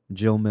Jill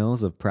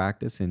Mills of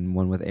Practice and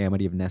one with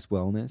Amity of Nest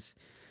Wellness.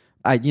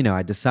 I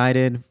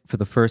decided for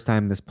the first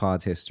time in this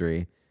pod's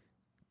history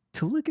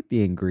to look at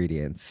the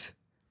ingredients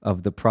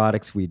of the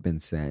products we'd been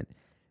sent.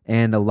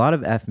 And a lot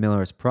of F.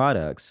 Miller's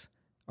products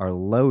are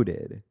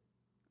loaded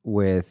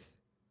with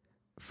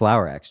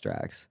flower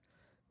extracts.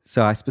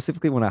 So I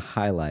specifically want to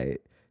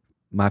highlight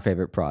my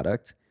favorite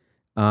product,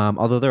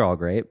 although they're all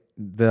great.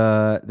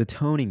 The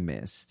toning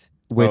mist,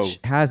 which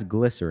has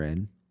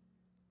glycerin.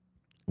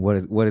 What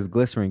is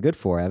glycerin good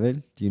for,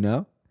 Evan? Do you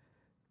know?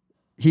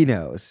 He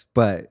knows,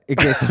 but in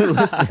case the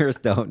listeners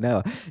don't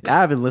know,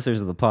 avid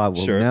listeners of the pod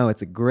will know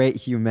it's a great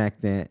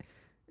humectant.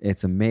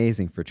 It's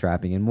amazing for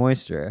trapping in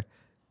moisture.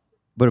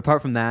 But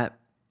apart from that,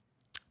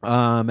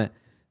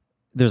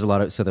 there's a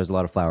lot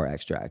of flower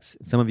extracts.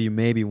 Some of you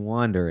may be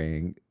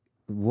wondering,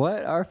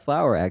 what are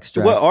flower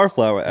extracts? What are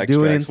flower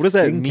extracts? What does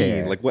that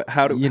mean? Like what?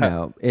 How do you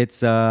know?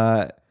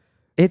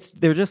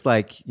 They're just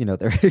like,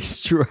 they're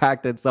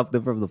extracting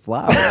something from the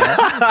flower.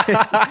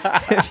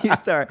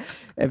 Right?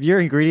 If your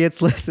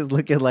ingredients list is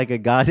looking like a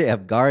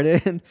goddamn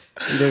garden,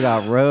 you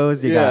got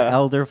rose, you got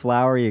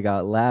elderflower, you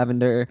got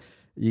lavender,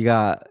 you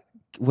got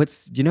do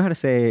you know how to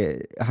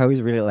say, I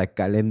always read it like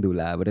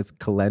calendula, but it's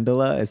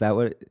calendula? Is that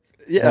what?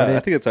 I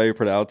think that's how you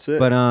pronounce it.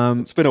 But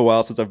it's been a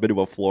while since I've been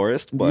to a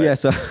florist. But yeah,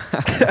 so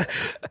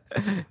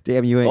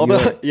damn, you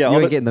ain't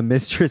getting the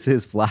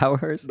mistress's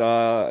flowers.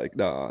 No.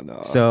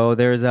 So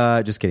there's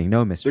just kidding,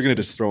 no mistress. They're gonna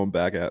just throw them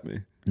back at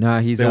me. No,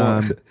 he's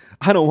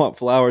I don't want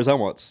flowers. I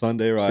want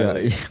Sunday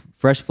Riley. So,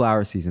 fresh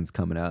flower season's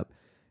coming up.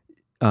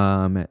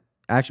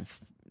 Actually,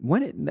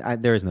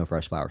 there is no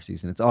fresh flower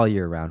season. It's all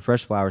year round.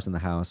 Fresh flowers in the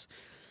house.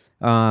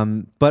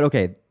 But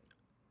okay.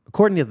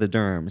 According to the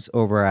derms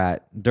over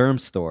at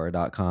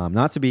dermstore.com,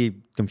 not to be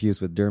confused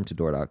with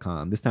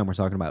dermtador.com, this time we're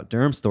talking about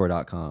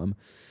dermstore.com,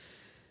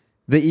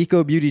 the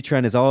eco beauty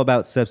trend is all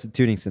about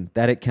substituting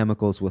synthetic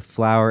chemicals with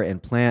flower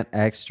and plant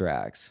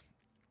extracts.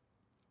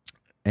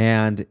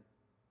 And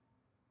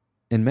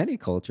in many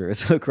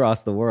cultures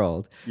across the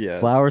world,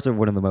 flowers are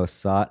one of the most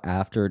sought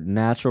after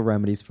natural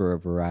remedies for a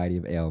variety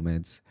of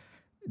ailments.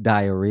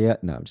 Diarrhea,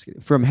 no, I'm just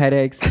kidding. From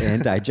headaches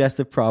and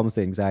digestive problems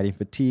to anxiety and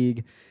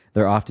fatigue.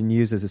 They're often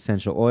used as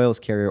essential oils,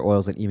 carrier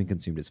oils, and even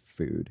consumed as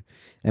food.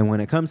 And when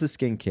it comes to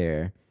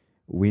skincare,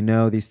 we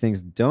know these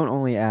things don't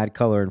only add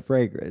color and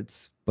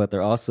fragrance, but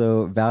they're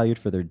also valued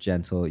for their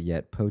gentle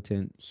yet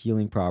potent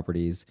healing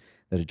properties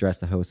that address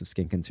the host of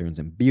skin concerns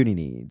and beauty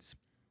needs.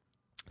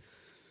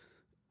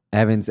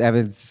 Evan's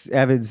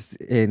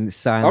in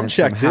silence. I'm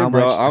checked in,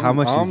 bro. How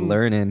much he's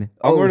learning.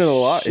 I'm learning a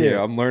lot here.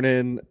 I'm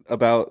learning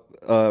about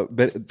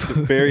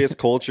various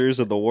cultures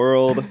of the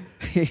world.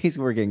 He's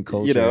working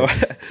culture.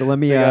 So let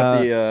me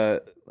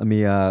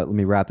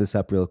wrap this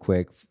up real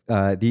quick.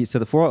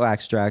 The floral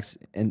extracts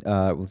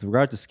with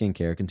regard to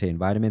skincare contain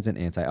vitamins and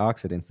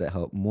antioxidants that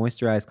help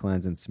moisturize,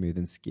 cleanse, and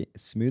smoothen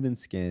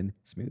skin.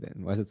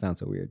 Why does it sound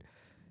so weird?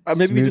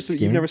 Maybe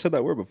you've never said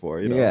that word before.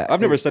 Yeah,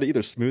 I've never said it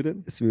either.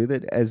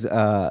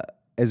 Smoothen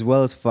as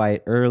well as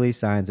fight early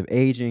signs of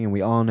aging, and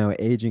we all know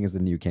aging is the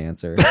new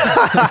cancer.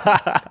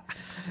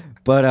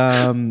 But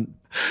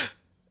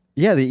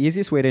Yeah, the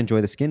easiest way to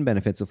enjoy the skin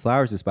benefits of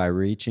flowers is by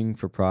reaching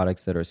for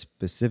products that are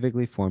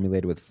specifically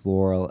formulated with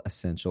floral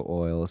essential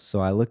oils.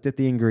 So I looked at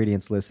the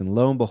ingredients list, and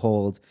lo and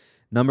behold,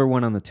 number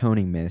one on the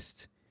toning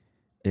mist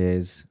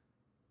is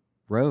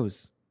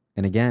rose.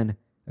 And again,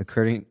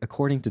 according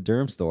to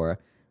Dermstore,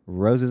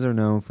 roses are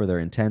known for their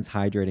intense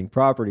hydrating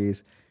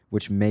properties,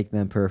 which make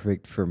them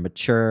perfect for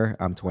mature,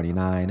 I'm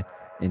 29,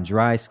 and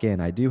dry skin.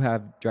 I do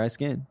have dry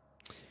skin.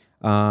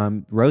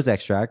 Rose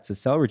extract, a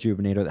cell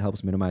rejuvenator that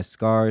helps minimize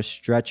scars,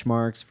 stretch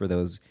marks for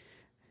those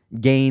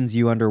gains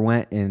you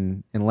underwent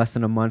in less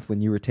than a month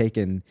when you were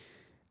taking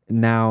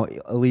now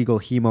illegal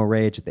hemo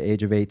rage at the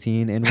age of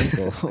 18, and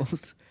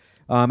wrinkles.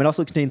 It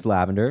also contains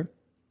lavender,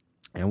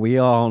 and we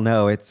all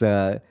know it's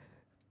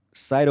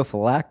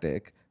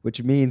cytophylactic,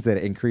 which means that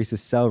it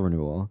increases cell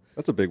renewal.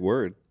 That's a big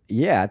word.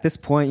 Yeah, at this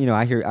point,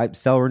 I hear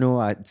cell renewal,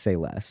 I'd say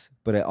less,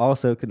 but it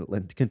also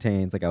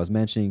contains, like I was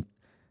mentioning,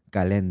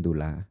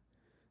 calendula,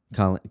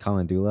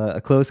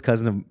 a close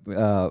cousin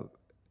of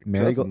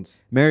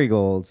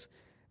marigolds,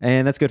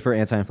 and that's good for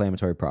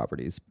anti-inflammatory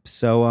properties.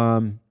 So,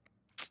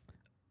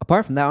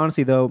 apart from that,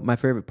 honestly, though, my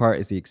favorite part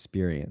is the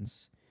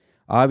experience.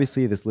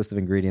 Obviously, this list of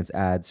ingredients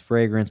adds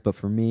fragrance, but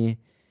for me,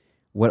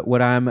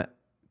 what I'm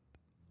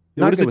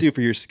what does it do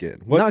for your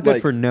skin? Not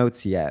good for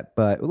notes yet,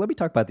 but let me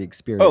talk about the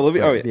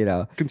experience.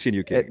 Yeah.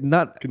 Continue, King.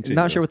 Not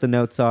sure what the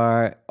notes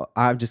are.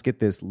 I just get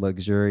this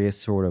luxurious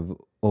sort of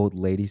old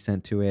lady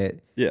scent to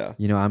it. Yeah.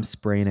 I'm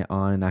spraying it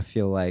on, and I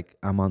feel like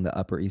I'm on the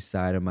Upper East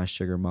Side and my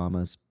sugar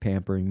mama's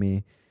pampering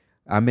me.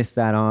 I missed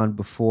that on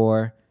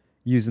after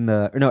using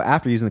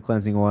the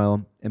cleansing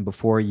oil and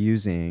before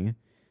using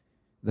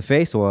the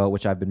face oil,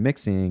 which I've been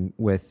mixing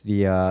with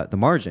the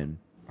margin.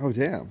 Oh,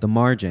 damn. The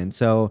margin.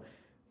 So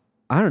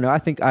I don't know. I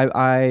think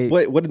I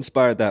Wait, what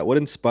inspired that? What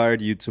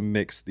inspired you to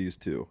mix these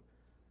two?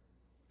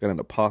 Got an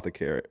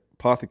apothecary.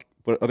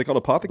 What are they called?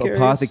 Apothecaries?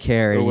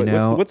 Apothecary.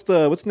 What's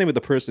the name of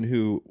the person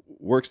who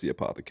works the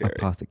apothecary?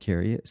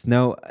 Apothecarius.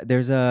 No,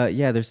 there's I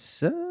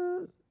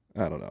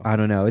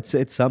don't know.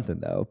 It's something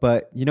though.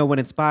 But what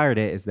inspired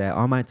it is that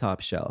on my top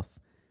shelf,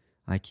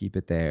 I keep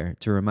it there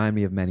to remind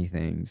me of many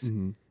things.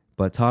 Mm-hmm.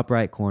 But top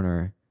right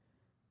corner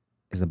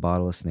is a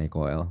bottle of snake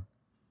oil.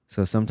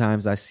 So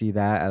sometimes I see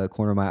that at the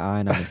corner of my eye,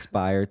 and I'm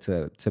inspired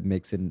to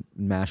mix and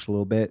mash a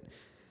little bit.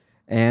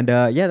 And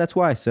that's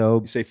why.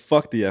 So you say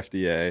fuck the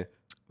FDA.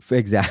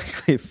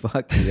 Exactly,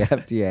 fuck the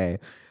FDA.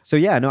 So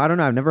I don't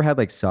know. I've never had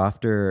like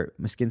softer.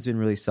 My skin's been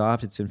really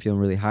soft. It's been feeling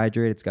really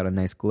hydrated. It's got a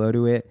nice glow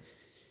to it.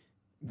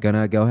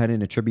 Gonna go ahead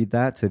and attribute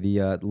that to the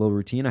little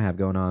routine I have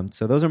going on.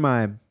 So those are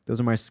my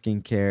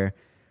skincare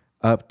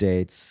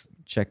updates.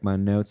 Check my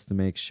notes to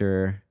make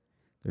sure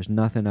there's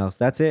nothing else.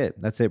 That's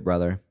it,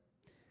 brother.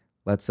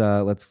 Let's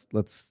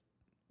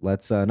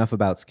enough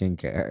about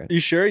skincare.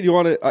 You sure you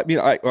want to? I mean,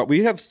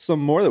 we have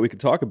some more that we could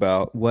talk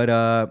about. What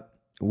else?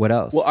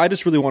 Well, I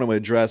just really want to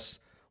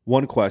address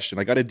one question.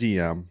 I got a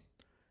DM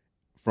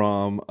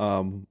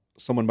from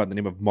someone by the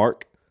name of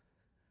Mark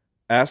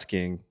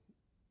looking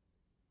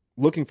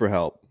for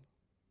help,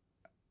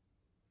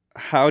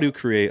 how to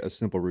create a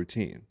simple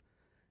routine.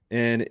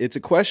 And it's a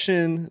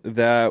question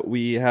that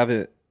we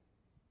haven't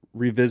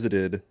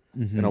revisited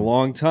in a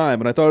long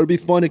time. And I thought it would be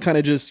fun to kind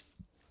of just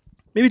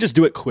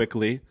do it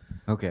quickly.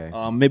 Okay.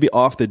 Maybe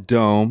off the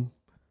dome.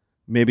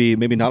 Maybe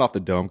not off the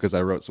dome because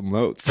I wrote some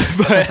notes.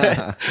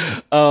 But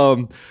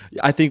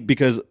I think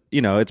because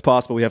it's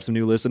possible we have some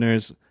new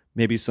listeners.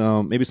 Maybe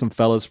some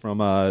fellas from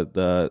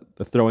the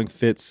Throwing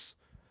Fits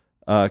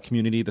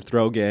community, the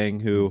Throw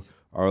Gang, who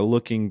are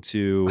looking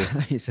to.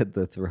 You said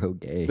the Throw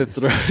Gays.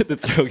 The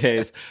Throw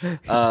Gays,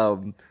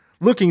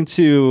 looking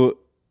to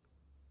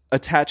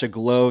attach a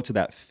glow to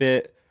that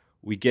fit.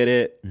 We get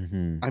it.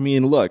 Mm-hmm. I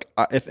mean, look,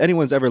 if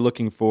anyone's ever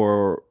looking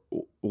for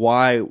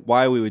why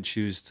we would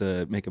choose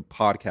to make a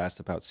podcast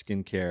about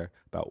skincare,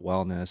 about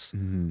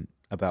wellness,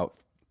 about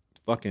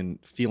fucking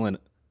feeling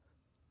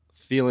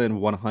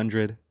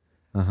 100,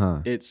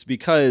 it's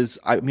because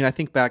I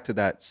think back to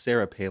that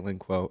Sarah Palin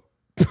quote.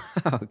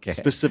 Okay.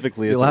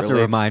 Specifically, you'll have to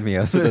remind me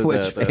of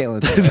which Palin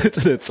to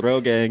the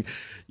Throw Gang.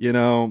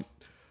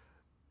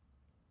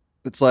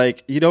 It's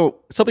like,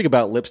 something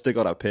about lipstick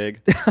on a pig.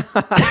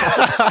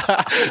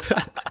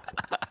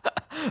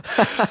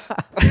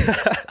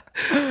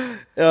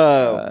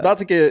 Not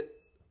to get,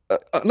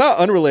 not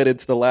unrelated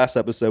to the last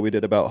episode we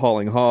did about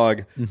hauling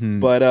hog,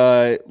 but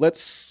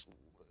let's,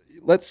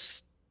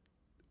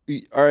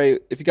 all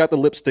right, if you got the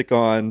lipstick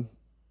on,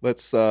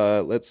 let's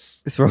throw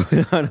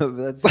it on.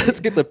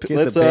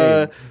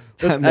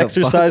 Let's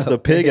exercise the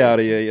pig out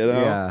of you.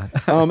 Yeah.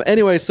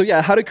 Anyway,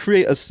 so how to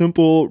create a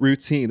simple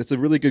routine? That's a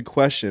really good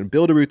question.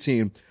 Build a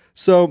routine.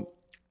 So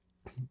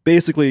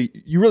basically,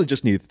 you really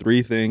just need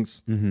three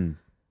things. Mm-hmm.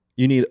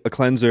 You need a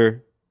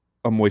cleanser,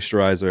 a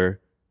moisturizer,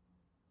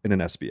 and an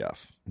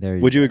SPF.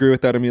 Would you agree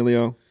with that,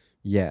 Emilio?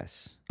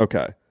 Yes.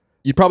 Okay.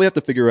 You'd probably have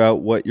to figure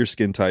out what your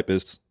skin type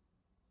is.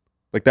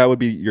 Like that would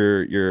be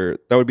that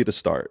would be the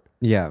start.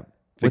 Yeah.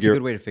 What's a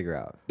good way to figure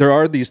out? There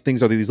are these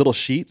things. Are these little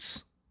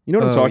sheets? You know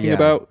what I'm talking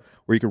about?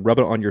 Where you can rub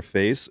it on your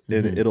face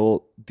and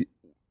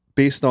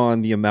based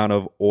on the amount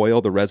of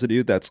oil, the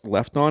residue that's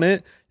left on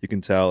it, you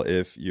can tell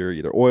if you're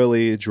either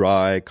oily,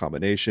 dry,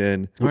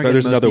 combination.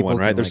 There's another one,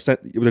 right?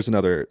 There's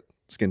another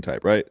skin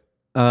type, right?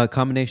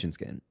 Combination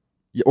skin.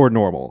 Or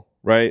normal,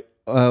 right?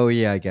 Oh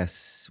yeah, I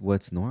guess.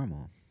 What's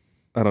normal?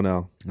 I don't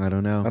know. I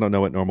don't know. I don't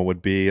know what normal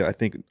would be. I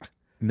think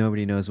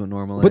nobody knows what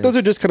normal is. But those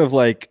are just kind of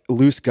like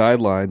loose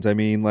guidelines. I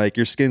mean, like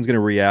your skin's going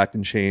to react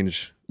and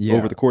change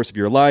over the course of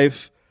your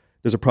life.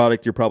 There's a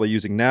product you're probably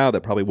using now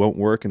that probably won't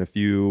work in a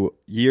few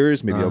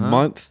years, maybe a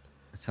month.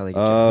 That's how they get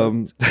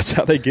you. That's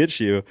how they get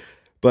you.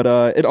 But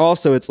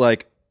it's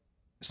like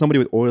somebody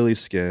with oily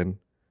skin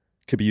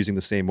could be using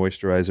the same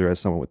moisturizer as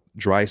someone with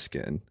dry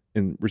skin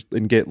and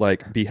get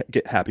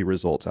happy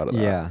results out of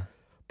that. Yeah.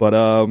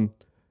 But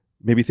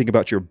maybe think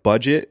about your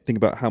budget. Think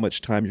about how much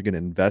time you're going to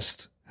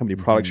invest, how many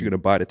products you're going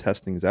to buy to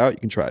test things out. You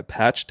can try a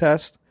patch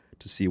test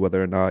to see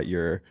whether or not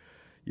your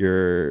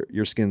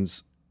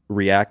skin's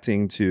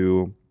reacting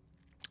to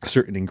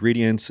certain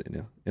ingredients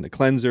in a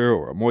cleanser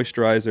or a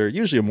moisturizer.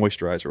 Usually a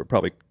moisturizer would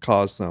probably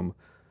cause some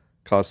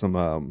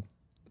kind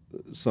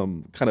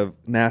of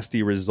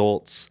nasty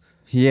results.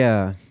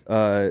 Yeah.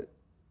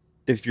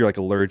 If you're like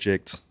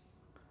allergic,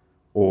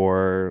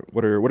 or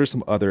what are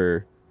some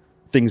other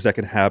things that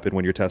can happen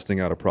when you're testing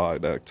out a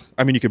product?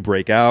 I mean, you could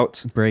break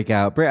out. I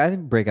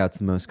think breakout's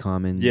the most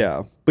common.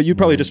 Yeah. But you'd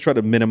probably just try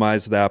to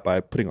minimize that by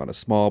putting on a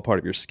small part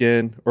of your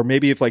skin. Or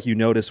maybe if like you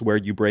notice where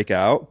you break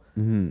out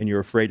and you're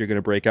afraid you're going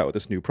to break out with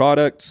this new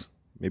product,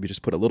 maybe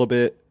just put a little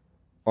bit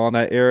on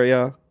that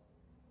area.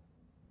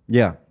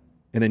 Yeah.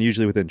 And then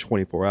usually within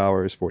 24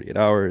 hours, 48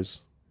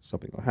 hours,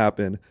 something will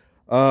happen.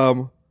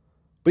 But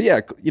yeah,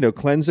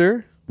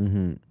 cleanser,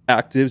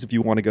 actives, if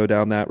you want to go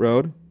down that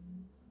road.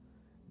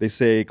 They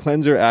say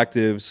cleanser,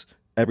 actives,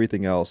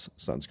 everything else,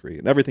 sunscreen.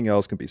 And everything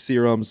else can be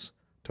serums,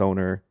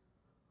 toner,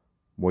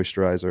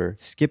 moisturizer.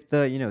 Skip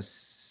the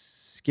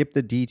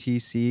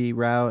DTC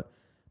route.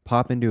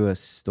 Pop into a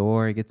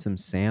store, get some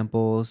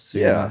samples. So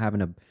you're not having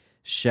to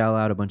shell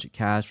out a bunch of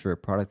cash for a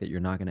product that you're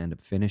not going to end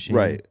up finishing.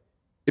 Right.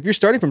 If you're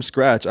starting from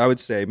scratch, I would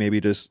say maybe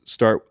just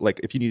start, like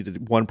if you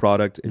needed one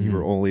product and you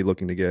were only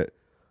looking to get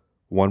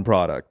one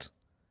product,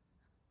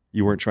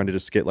 you weren't trying to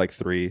just get like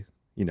three,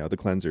 the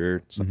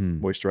cleanser,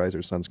 moisturizer,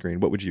 sunscreen.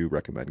 What would you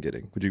recommend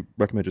getting? Would you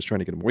recommend just trying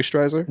to get a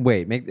moisturizer?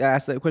 Wait,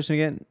 ask that question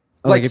again.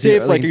 Like say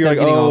if you're like,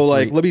 oh,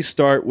 like let me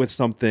start with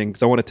something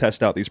because I want to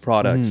test out these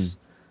products.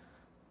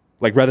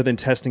 Like rather than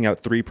testing out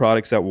 3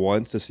 products at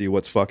once to see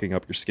what's fucking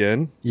up your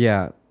skin.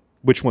 Yeah.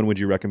 Which one would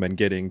you recommend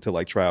getting to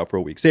like try out for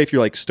a week? Say if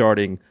you're like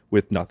starting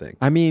with nothing.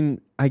 I mean,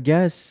 I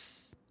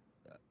guess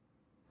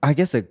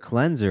a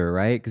cleanser,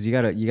 right? Because you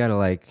gotta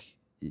like,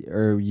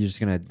 or you're just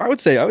gonna. I would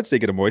say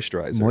get a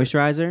moisturizer.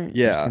 Moisturizer?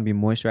 Yeah. You're just gonna be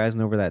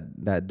moisturizing over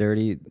that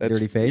dirty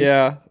face.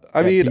 Yeah.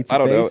 I mean, I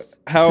don't know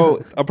how.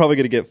 I'm probably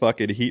gonna get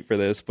fucking heat for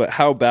this, but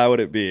how bad would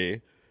it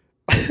be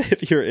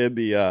if you're in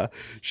the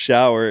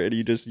shower and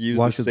you just use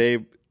the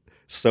same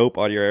soap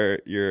on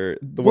the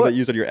one that you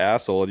use on your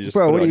asshole, and you just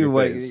put it on your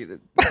face?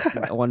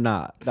 Well,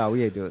 no,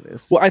 we ain't doing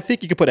this. Well, I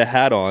think you could put a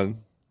hat on.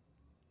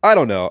 I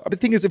don't know. The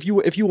thing is, if you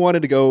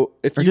wanted to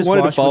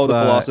follow the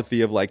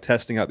philosophy of like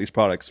testing out these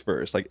products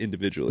first, like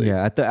individually.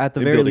 Yeah, at the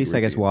very least,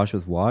 I guess wash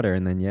with water,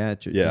 and then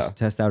just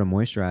test out a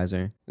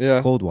moisturizer.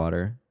 Yeah, cold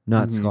water,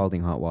 not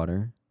scalding hot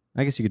water.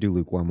 I guess you could do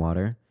lukewarm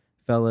water,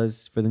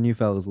 fellas. For the new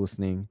fellas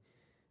listening,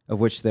 of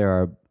which there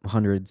are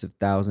hundreds of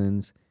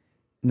thousands,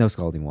 no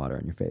scalding water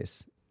on your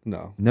face.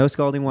 No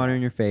scalding water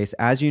in your face.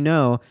 As you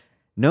know,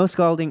 no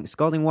scalding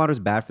water is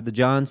bad for the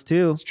Johns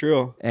too. It's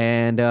true.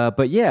 And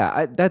but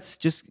yeah, that's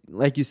just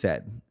like you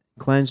said,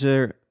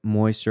 cleanser,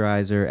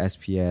 moisturizer,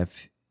 SPF.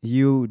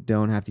 You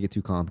don't have to get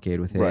too complicated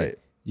with it. Right.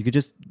 You could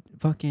just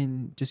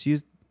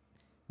use.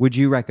 Would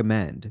you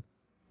recommend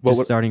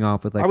starting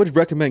off with like? I would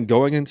recommend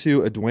going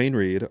into a Dwayne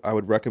Reed. I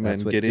would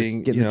recommend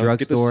getting the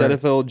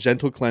Cetaphil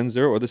Gentle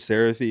Cleanser or the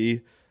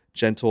CeraVe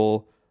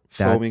Gentle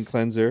Foaming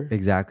Cleanser.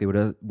 Exactly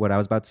what I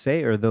was about to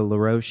say, or the La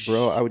Roche.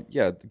 Bro, I would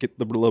get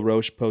the La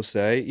Roche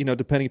Posay.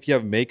 Depending if you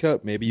have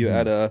makeup, maybe you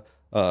add a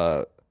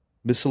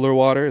micellar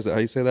water. Is that how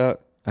you say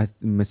that?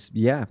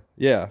 Yeah.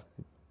 Yeah.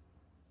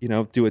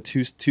 Do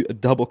a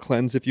double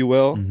cleanse, if you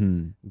will.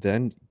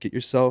 Then get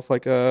yourself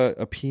like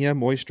a PM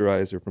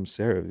moisturizer from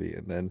CeraVe,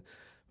 and then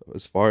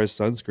as far as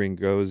sunscreen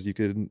goes, you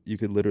could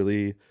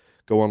literally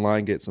go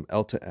online, get some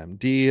Elta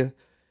MD.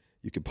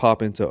 You can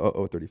pop into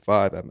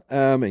 0035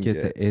 mm and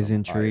get the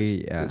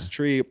Isntree. Yeah,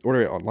 Istree.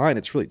 Order it online.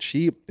 It's really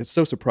cheap. It's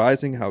so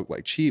surprising how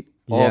like cheap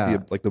all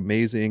the like the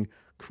amazing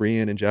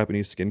Korean and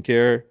Japanese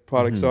skincare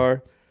products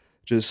are.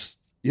 Just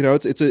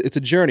it's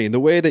a journey. And the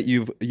way that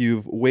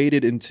you've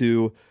waded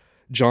into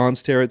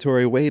John's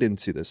territory, wade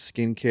into the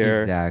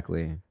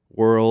skincare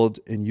world,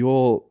 and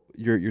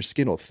your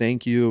skin will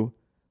thank you.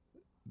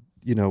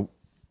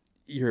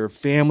 Your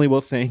family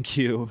will thank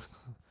you.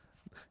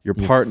 Your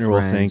partner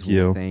will thank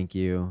you. Thank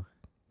you.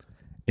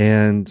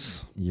 And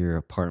your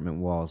apartment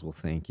walls will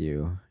thank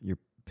you. Your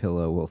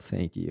pillow will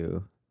thank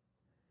you.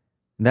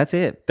 And that's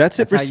it. That's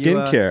it for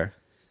skincare.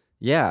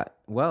 Yeah.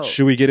 Well,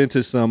 should we get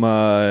into some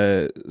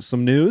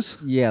news?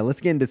 yeah, let's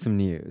get into some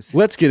news.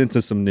 Let's get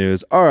into some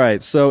news. All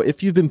right. So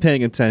if you've been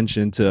paying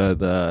attention to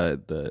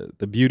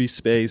the beauty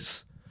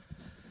space,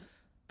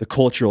 the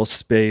cultural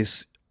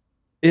space,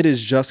 it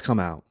has just come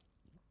out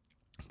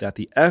that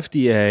the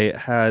FDA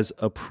has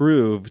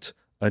approved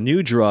a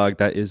new drug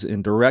that is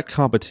in direct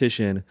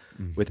competition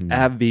with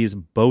AbbVie's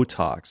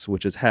Botox,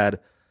 which has had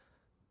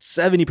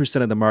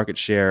 70% of the market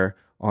share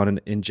on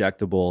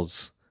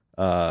injectables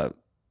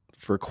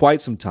for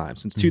quite some time,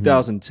 since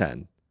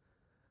 2010.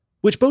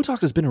 Which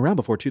Botox has been around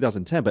before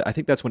 2010, but I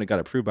think that's when it got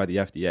approved by the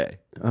FDA.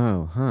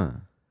 Oh, huh.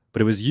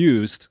 But it was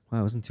used.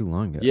 Wow, it wasn't too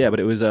long ago. Yeah, but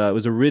it was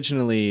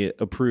originally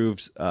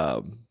approved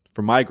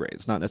for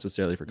migraines, not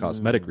necessarily for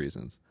cosmetic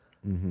reasons.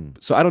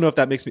 So I don't know if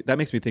that makes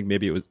me think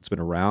maybe it's been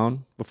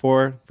around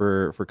before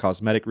for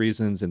cosmetic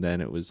reasons, and then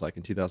it was like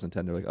in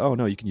 2010 they're like, oh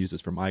no, you can use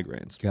this for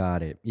migraines.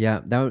 Got it. Yeah,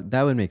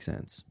 that would make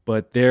sense.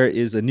 But there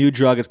is a new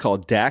drug. It's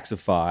called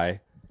Daxxify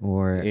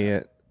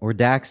Or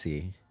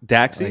Daxi.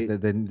 Daxi.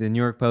 Like the New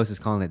York Post is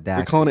calling it Daxi.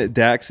 They're calling it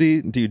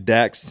Daxi, dude.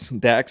 Dax,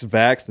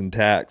 Vaxxed and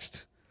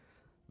Taxed.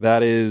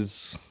 That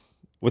is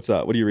what's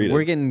up. What are you reading?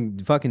 We're getting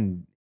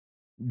fucking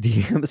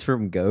DMs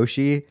from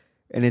Goshi,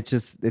 and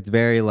it's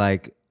very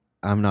like,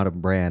 I'm not a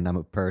brand, I'm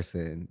a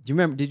person. Do you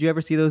remember? Did you ever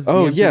see those?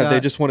 Oh DMs yeah,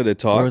 they just wanted to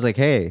talk. I was like,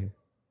 hey,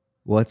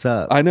 what's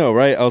up? I know,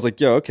 right? I was like,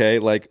 yo, okay,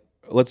 like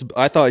let's.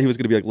 I thought he was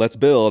gonna be like, let's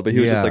build, but he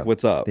was just like,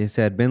 what's up? They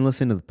said, been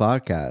listening to the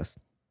podcast,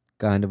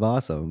 kind of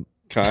awesome,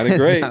 kind of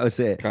great. That was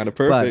it, kind of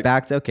perfect. But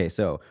back to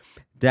so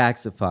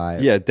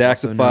Daxify. Yeah,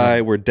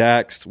 Daxify. We're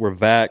Daxed. We're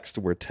Vaxxed.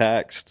 We're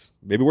Taxed.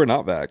 Maybe we're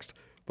not Vaxxed,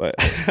 but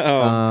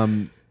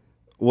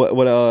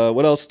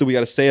what else do we got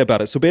to say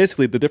about it? So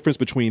basically, the difference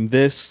between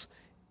this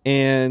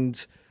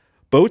and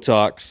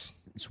Botox.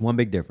 It's one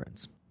big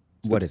difference.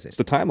 What is it? It's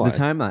the timeline. The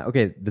timeline.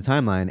 Okay, the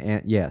timeline.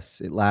 And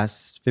yes, it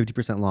lasts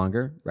 50%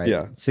 longer, right?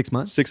 Yeah. 6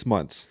 months? 6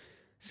 months.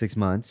 6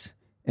 months.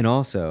 And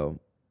also,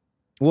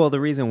 well,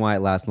 the reason why it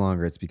lasts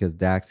longer is because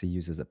Daxi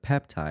uses a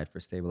peptide for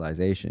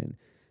stabilization.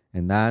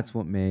 And that's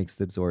what makes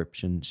the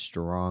absorption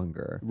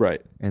stronger.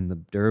 Right. And the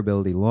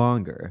durability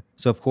longer.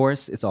 So, of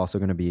course, it's also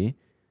going to be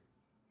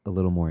a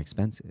little more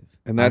expensive.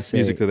 And that's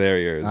music to their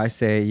ears. I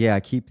say, yeah,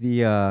 keep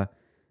the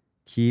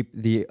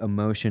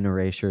emotion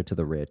erasure to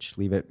the rich.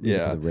 Leave it to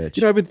the rich.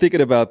 You know, I've been thinking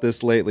about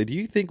this lately. Do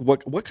you think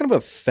what kind of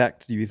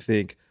effect do you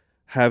think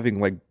having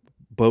like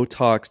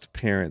Botoxed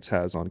parents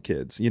has on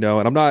kids? You know,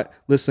 and I'm not,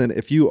 listen,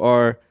 if you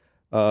are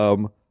a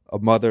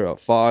mother, a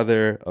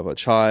father of a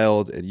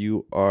child, and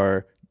you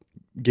are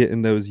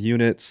getting those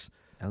units.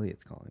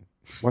 Elliot's calling.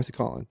 Why is he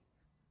calling?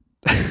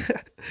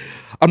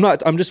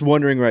 I'm just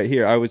wondering right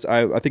here. I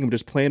think I'm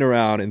just playing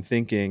around and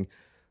thinking,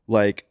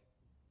 like,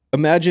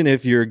 imagine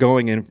if you're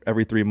going in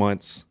every 3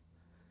 months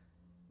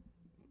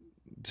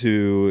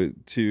to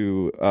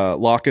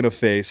lock in your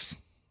face,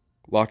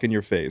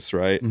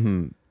 right?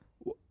 Mm-hmm.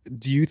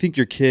 Do you think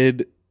your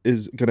kid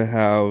is gonna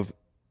have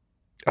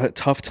a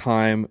tough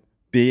time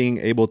being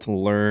able to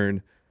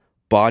learn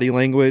body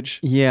language?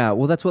 Yeah,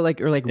 well, that's what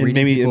and reading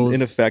maybe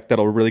in effect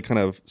that'll really kind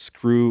of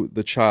screw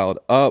the child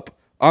up.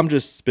 I'm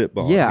just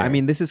spitballing. Yeah, here. I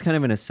mean, this is kind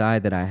of an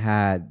aside that I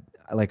had.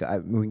 We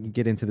can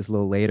get into this a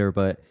little later,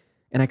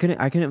 and I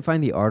couldn't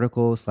find the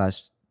article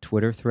 /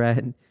 Twitter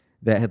thread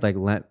that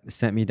had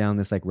sent me down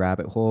this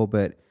rabbit hole,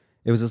 but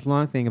it was this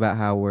long thing about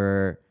how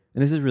and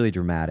this is really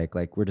dramatic,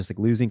 we're just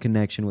losing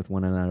connection with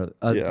one another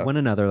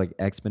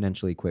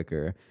exponentially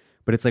quicker.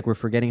 But it's we're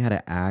forgetting how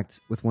to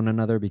act with one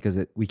another because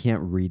we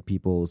can't read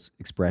people's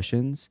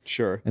expressions.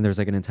 Sure. And there's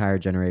an entire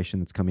generation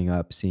that's coming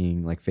up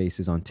seeing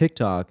faces on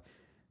TikTok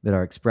that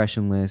are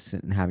expressionless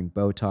and having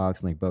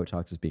Botox, and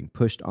Botox is being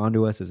pushed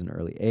onto us as an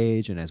early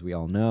age. And as we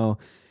all know,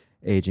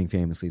 aging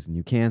famously is a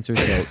new cancer.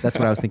 So that's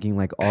what I was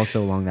thinking,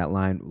 also along that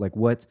line,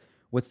 what's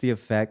the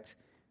effect?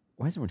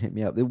 Why is everyone hitting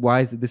me up?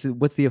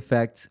 What's the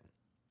effect?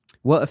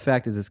 What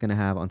effect is this going to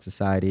have on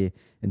society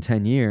in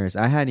 10 years?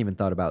 I hadn't even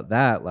thought about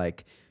that,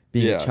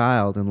 being a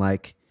child, and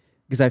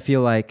because I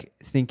feel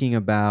thinking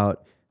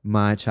about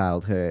my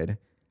childhood,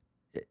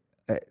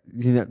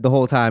 the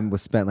whole time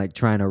was spent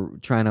trying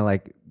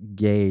to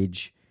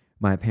gauge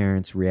my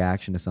parents'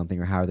 reaction to something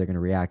or how they're going to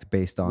react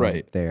based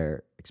on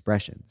their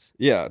expressions.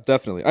 Yeah,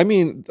 definitely. I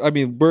mean,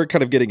 we're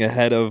kind of getting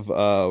ahead of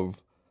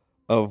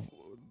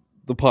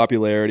the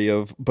popularity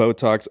of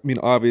Botox. I mean,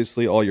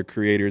 obviously, all your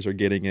creators are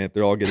getting it.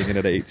 They're all getting it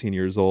at 18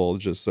 years old,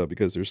 just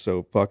because they're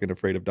so fucking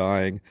afraid of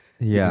dying.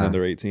 Yeah, when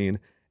they're 18.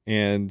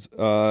 And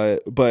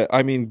but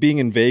I mean, being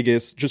in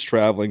Vegas, just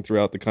traveling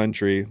throughout the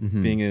country,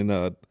 being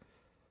in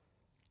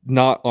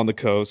not on the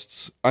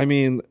coasts. I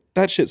mean,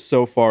 that shit's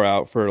so far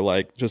out for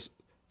just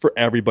for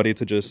everybody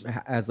to just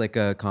as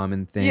a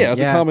common thing. Yeah, as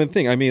a common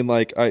thing. I mean,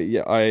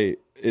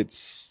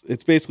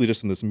 it's basically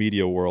just in this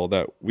media world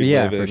that we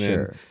live in. Yeah, for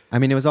sure. I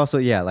mean, it was also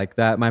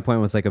that. My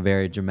point was a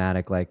very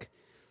dramatic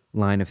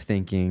line of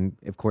thinking.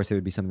 Of course, it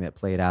would be something that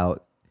played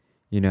out,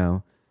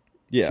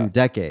 through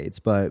decades.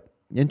 But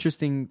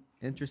interesting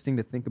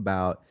to think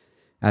about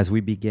as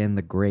we begin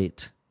the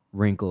great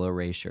wrinkle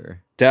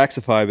erasure.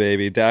 Daxxify,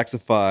 baby.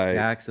 Daxxify.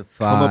 Daxxify.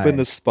 Come up in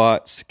the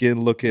spot,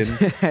 skin looking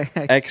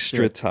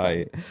extra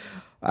tight.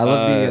 I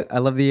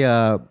love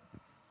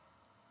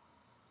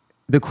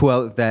the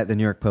quote that the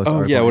New York Post.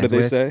 Oh yeah, what did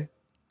they say?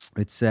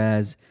 It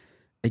says,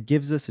 "It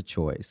gives us a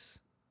choice.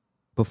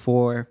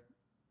 Before,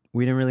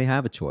 we didn't really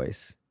have a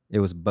choice. It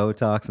was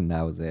Botox, and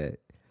that was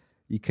it.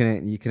 You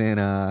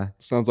couldn't.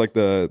 Sounds like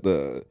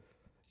the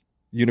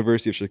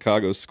University of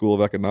Chicago School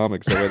of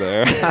Economics over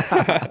there."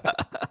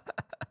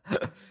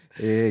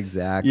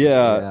 Exactly.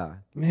 Yeah.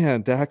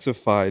 Man,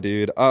 Daxxify,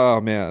 dude.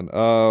 Oh man.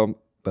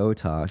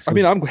 Botox. I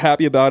mean, I'm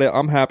happy about it.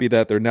 I'm happy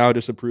that they're now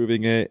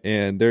disapproving it,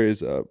 and there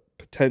is a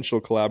potential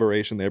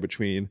collaboration there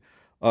between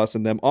us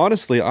and them.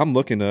 Honestly, I'm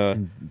looking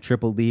to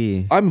Triple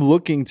D. I'm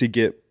looking to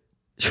get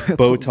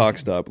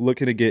Botoxed up,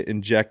 looking to get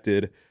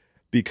injected,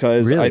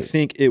 because Really? I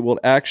think it will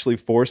actually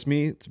force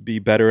me to be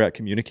better at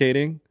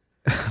communicating.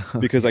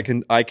 Because I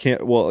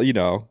can't. Well,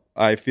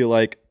 I feel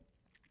like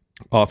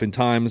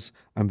oftentimes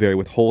I'm very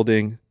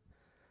withholding.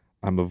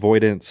 I'm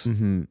avoidant.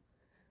 Mm-hmm.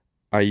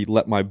 I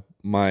let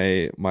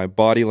my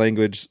body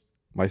language,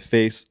 my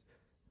face,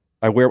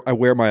 I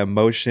wear my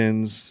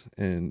emotions,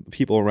 and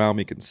people around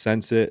me can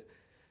sense it,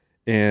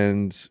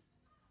 and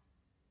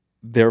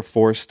they're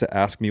forced to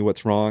ask me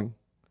what's wrong,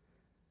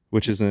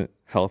 which isn't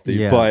healthy.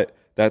 Yeah. But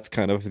that's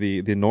kind of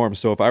the norm.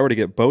 So if I were to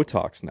get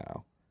Botox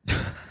now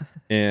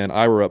and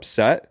I were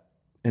upset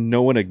and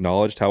no one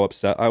acknowledged how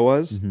upset I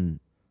was, Mm-hmm.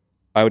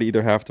 I would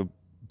either have to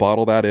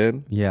bottle that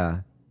in Yeah.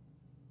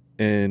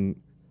 and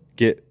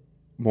get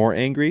more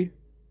angry,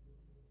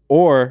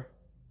 or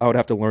I would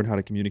have to learn how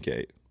to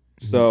communicate.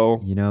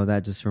 So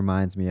that just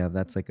reminds me of,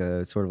 that's like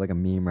a sort of like a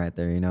meme right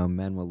there.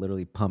 Men will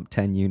literally pump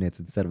 10 units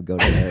instead of go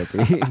to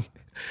therapy.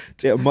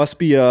 it must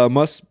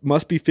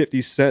be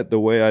 50 Cent the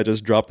way I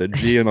just dropped a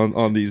G in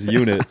on these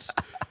units.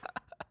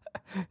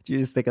 Did you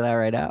just think of that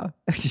right now?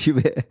 I've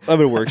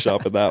been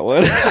workshopping that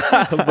one.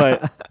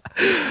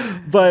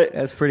 but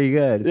That's pretty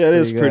good. It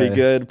is pretty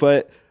good.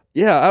 But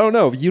yeah, I don't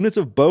know. Units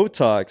of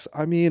Botox.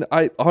 I mean,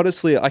 I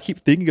honestly keep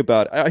thinking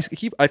about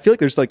it. I feel like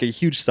there's like a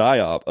huge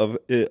psyop of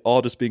it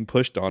all just being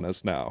pushed on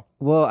us now.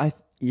 Well,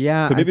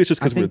 But maybe it's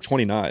just because we're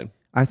 29.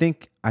 I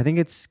think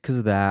it's because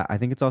of that. I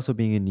think it's also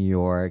being in New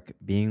York,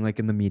 being like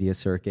in the media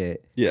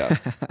circuit. Yeah.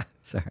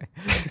 Sorry.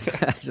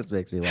 That just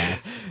makes me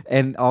laugh.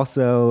 And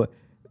also,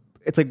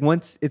 it's like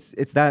once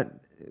it's that,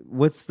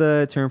 what's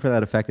the term for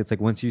that effect? It's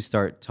like once you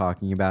start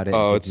talking about it.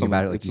 Oh, it's some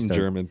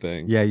German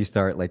thing. Yeah, you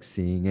start like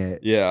seeing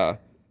it. Yeah.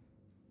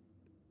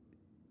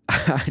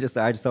 I just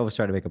always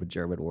try to make up a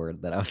German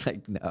word that I was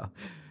like, no.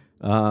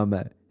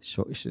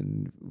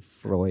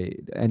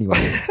 Freud. Anyway.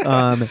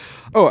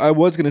 I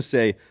was going to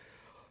say,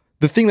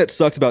 the thing that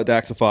sucks about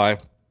Daxxify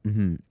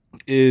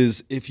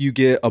is if you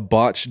get a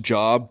botched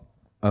job,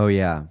 oh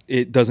yeah,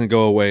 it doesn't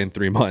go away in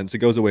 3 months. It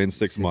goes away in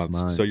 6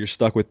 months. So you're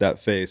stuck with that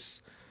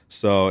face.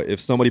 So if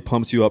somebody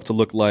pumps you up to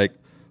look like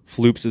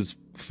Floops'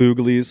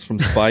 Fooglies from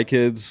Spy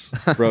Kids,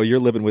 bro, you're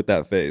living with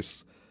that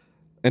face.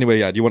 Anyway,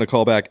 yeah, do you want to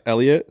call back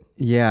Elliot?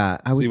 Yeah,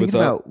 I was thinking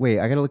about, up? wait,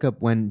 I got to look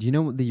up when, do you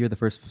know the year the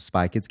first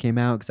Spy Kids came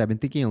out? Because I've been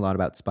thinking a lot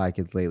about Spy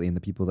Kids lately and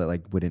the people that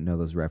like wouldn't know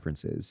those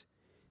references.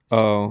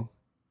 Oh.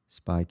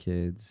 Spy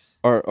Kids.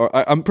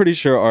 I'm pretty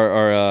sure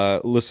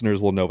our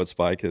listeners will know what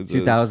Spy Kids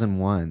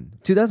 2001.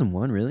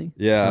 2001, really?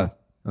 Yeah.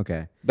 Oh,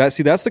 okay. That's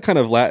the kind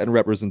of Latin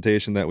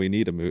representation that we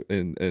need in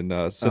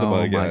cinema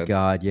again. Oh my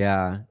God,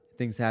 yeah.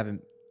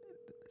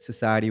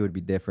 Society would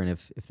be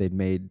different if they'd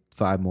made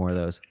 5 more of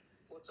those.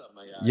 What's up,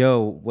 my guy?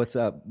 Yo, what's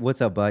up?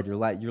 What's up, bud? You're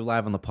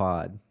live on the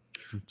pod.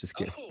 Just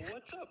kidding. Oh,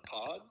 what's up,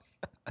 pod?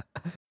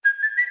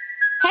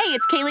 Hey,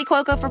 it's Kaylee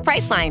Cuoco for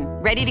Priceline.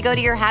 Ready to go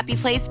to your happy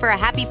place for a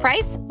happy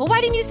price? Well,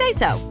 why didn't you say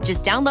so?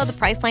 Just download the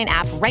Priceline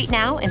app right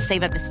now and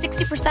save up to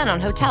 60% on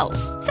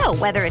hotels. So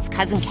whether it's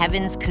Cousin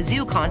Kevin's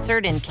Kazoo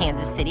Concert in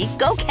Kansas City,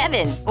 go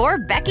Kevin, or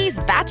Becky's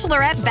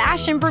Bachelorette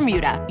Bash in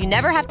Bermuda, you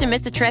never have to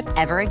miss a trip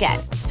ever again.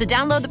 So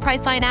download the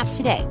Priceline app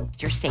today.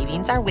 Your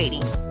savings are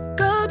waiting.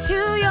 Go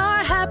to your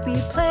happy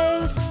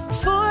place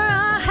for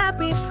a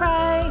happy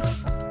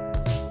price.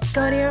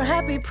 Go to your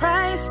happy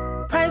price,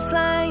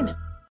 Priceline.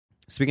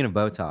 Speaking of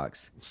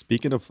Botox.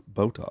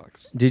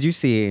 Did you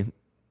see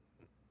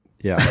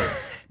Yeah.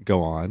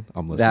 Go on.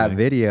 I'm listening. that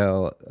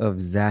video of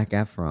Zac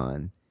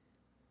Efron?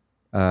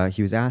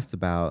 He was asked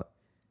about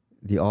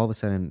the all of a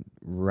sudden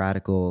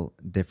radical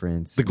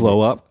difference. The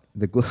glow up?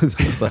 The glow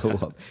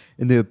up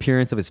in the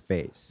appearance of his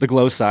face. The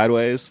glow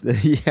sideways?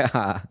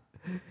 Yeah.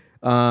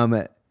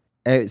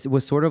 It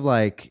was sort of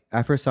like,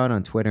 I first saw it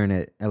on Twitter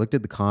and I looked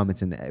at the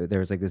comments and there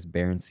was like this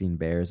Berenstain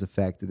Bears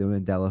effect, the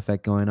Mandela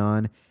effect going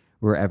on,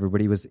 where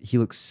he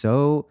looked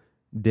so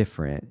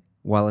different,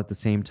 while at the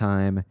same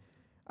time,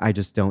 I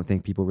just don't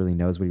think people really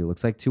knows what he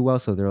looks like too well.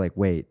 So they're like,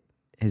 wait,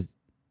 has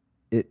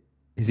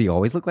he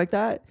always looked like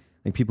that?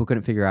 Like people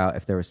couldn't figure out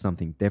if there was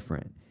something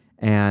different.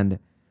 And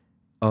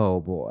oh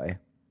boy,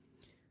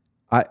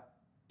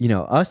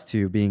 us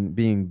two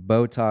being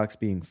Botox,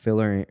 being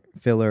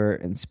filler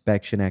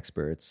inspection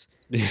experts,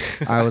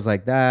 I was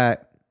like,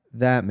 that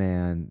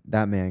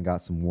man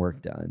got some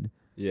work done.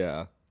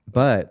 Yeah.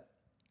 But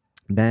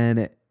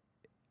then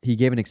he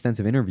gave an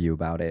extensive interview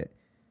about it,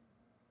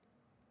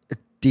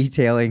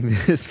 detailing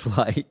this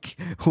like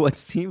what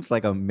seems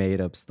like a made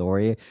up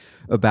story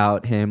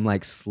about him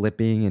like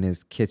slipping in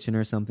his kitchen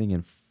or something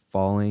and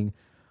falling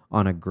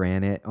on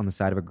the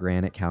side of a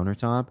granite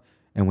countertop.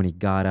 And when he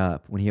got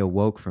up, when he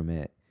awoke from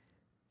it,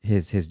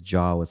 his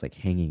jaw was like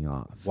hanging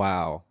off.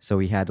 Wow. So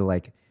he had to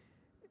like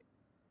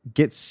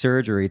get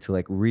surgery to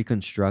like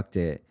reconstruct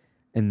it.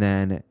 And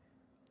then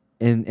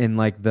in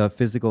like the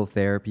physical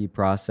therapy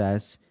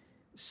process,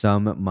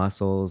 some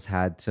muscles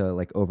had to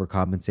like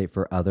overcompensate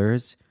for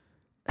others.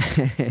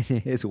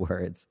 In his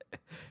words,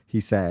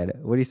 he said,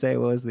 what do you say?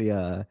 What was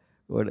the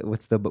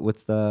what's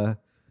the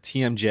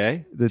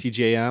TMJ? The-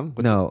 TJM?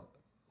 no,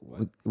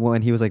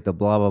 when he was like the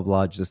blah blah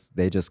blah,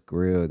 they just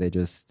grew. They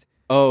just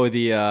Oh,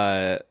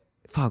 the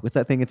fuck. What's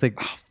that thing? It's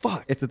like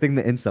fuck. it's the thing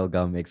the incel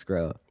gum makes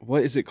grow.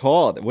 What is it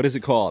called? What is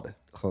it called?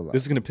 Hold on.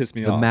 This is gonna piss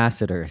me The off.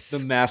 masseters. The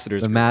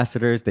masseters. The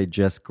masseters. They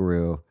just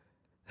grew.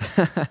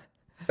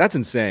 That's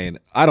insane.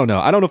 I don't know.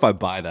 I don't know if I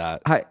buy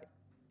that.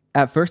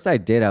 At first I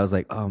did. I was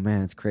like, oh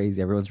man, it's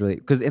crazy. Everyone's really,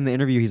 because in the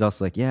interview he's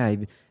also like, yeah,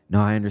 no,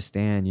 I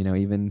understand. You know,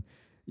 even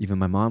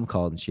my mom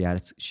called and she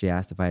asked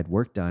if I had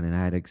work done, and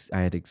I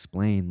had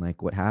explained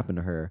like what happened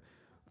to her.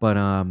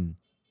 But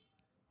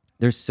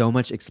there's so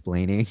much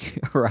explaining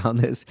around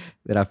this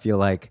that I feel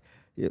like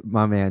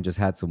my man just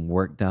had some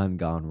work done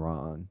gone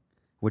wrong.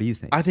 What do you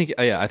think? I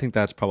think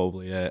that's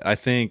probably it. I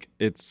think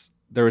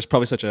there was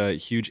probably such a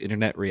huge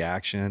internet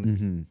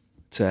reaction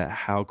to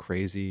how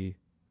crazy.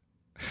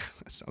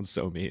 That sounds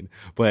so mean,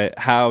 but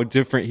how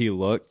different he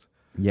looked.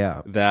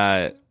 Yeah.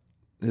 That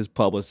his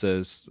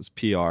publicist, his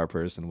PR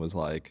person was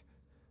like,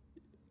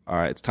 all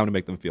right, it's time to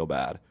make them feel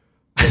bad.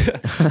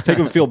 Make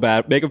them feel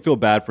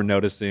bad for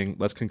noticing.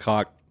 Let's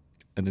concoct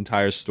an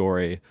entire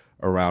story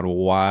around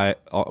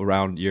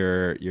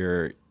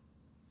your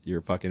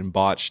fucking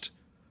botched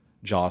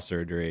jaw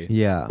surgery.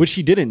 Yeah. Which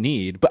he didn't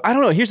need. But I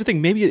don't know. Here's the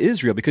thing. Maybe it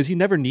is real because he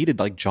never needed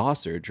like jaw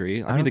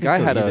surgery. I mean, the guy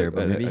had a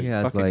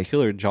fucking like,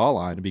 killer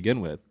jawline to begin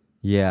with.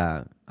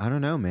 Yeah. I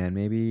don't know, man.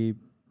 Maybe.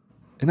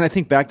 And then I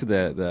think back to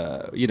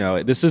the you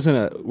know, this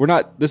isn't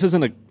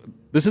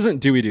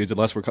Dewey Dudes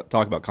unless we're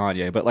talking about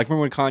Kanye. But like,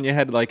 remember when Kanye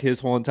had like his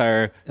whole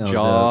entire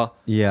jaw?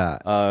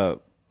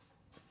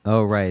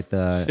 Oh, right.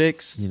 The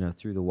fixed,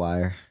 through the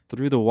wire.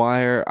 Through the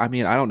wire. I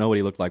mean, I don't know what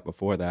he looked like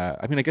before that.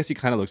 I mean, I guess he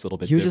kind of looks a little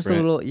bit different. He was just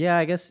a little,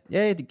 I guess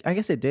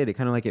it did. It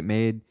kind of like it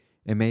made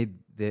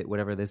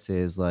whatever this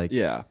is like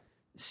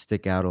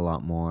stick out a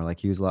lot more.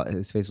 Like his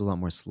face was a lot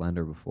more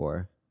slender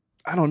before.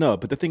 I don't know,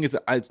 but the thing is,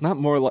 it's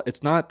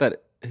not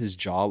that his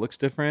jaw looks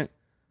different.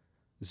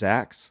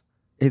 Zach's.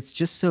 It's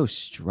just so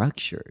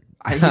structured.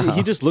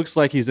 He just looks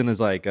like he's in his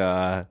like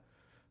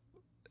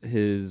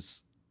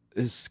his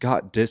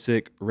Scott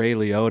Disick, Ray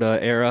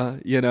Liotta era.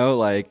 You know,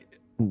 like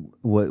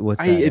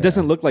what's that it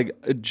doesn't look like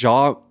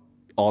jaw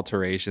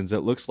alterations. It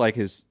looks like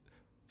his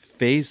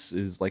face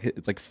is like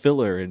it's like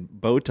filler and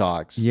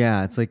Botox.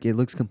 Yeah, it's like it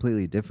looks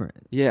completely different.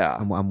 Yeah,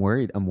 I'm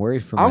worried. I'm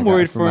worried for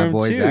him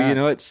too. Zach. You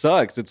know, it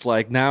sucks. It's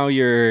like now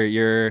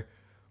you've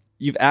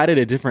added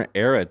a different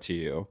era to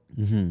you.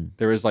 Mm-hmm.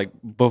 There was like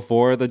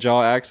before the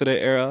jaw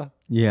accident era.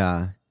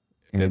 Yeah.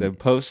 And then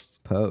post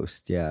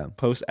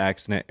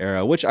accident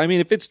era, which I mean,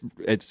 if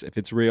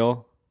it's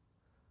real,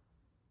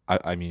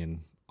 I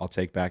mean, I'll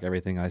take back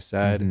everything I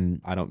said.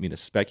 Mm-hmm. I don't mean to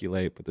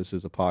speculate, but this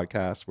is a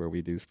podcast where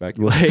we do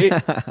speculate.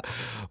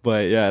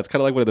 But yeah, it's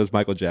kind of like one of those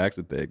Michael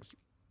Jackson things.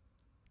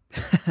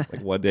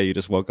 Like one day you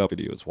just woke up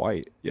and he was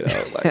white, you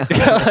know, like,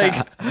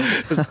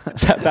 is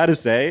that bad to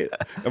say?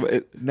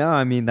 No,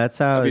 I mean, that's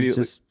how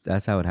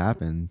it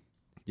happened.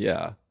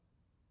 Yeah.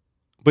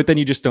 But then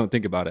you just don't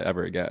think about it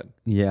ever again.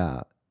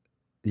 Yeah.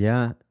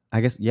 Yeah. I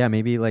guess,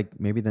 maybe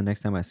the next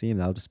time I see him,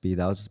 that'll just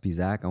be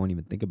Zach. I won't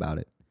even think about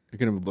it. You're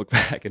going to look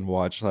back and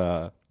watch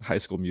High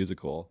School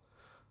Musical.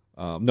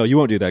 No, you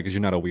won't do that because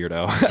you're not a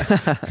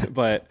weirdo.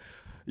 But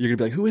you're going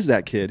to be like, who is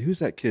that kid? Who's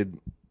that kid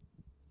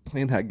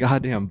playing that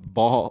goddamn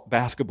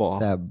basketball?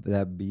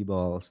 That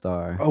b-ball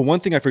star. Oh, one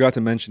thing I forgot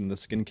to mention in the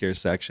skincare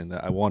section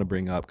that I want to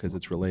bring up because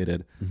it's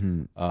related.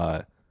 Mm-hmm.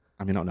 I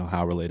mean, I don't know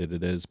how related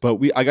it is, but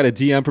I got a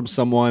DM from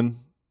someone.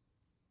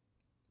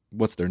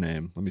 What's their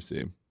name? Let me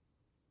see.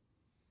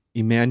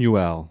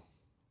 Emmanuel.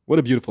 What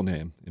a beautiful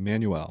name.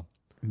 Emmanuel.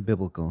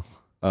 Biblical.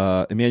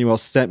 Emmanuel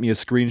sent me a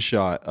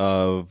screenshot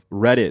of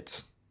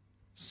Reddit.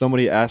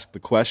 Somebody asked the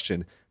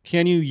question,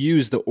 can you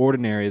use the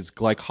Ordinary's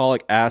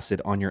glycolic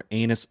acid on your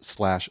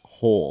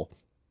anus/hole?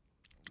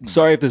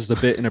 Sorry if this is a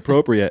bit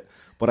inappropriate,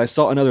 but I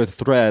saw another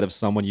thread of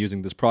someone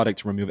using this product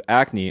to remove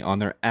acne on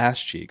their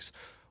ass cheeks.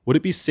 Would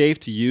it be safe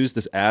to use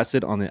this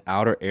acid on the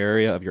outer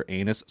area of your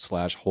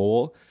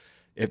anus/hole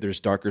if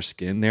there's darker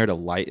skin there to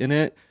lighten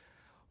it?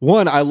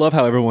 One, I love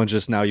how everyone's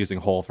just now using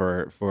hole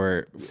for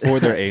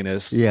their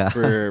anus, yeah.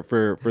 for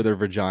their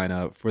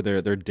vagina, for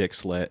their dick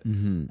slit,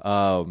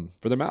 for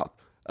their mouth.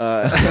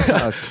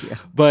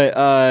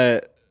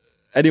 But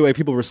anyway,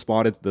 people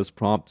responded to this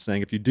prompt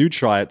saying, if you do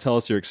try it, tell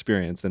us your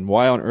experience. And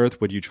why on earth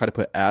would you try to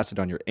put acid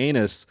on your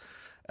anus?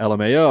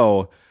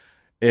 LMAO.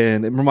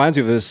 And it reminds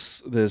me of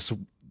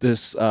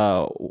this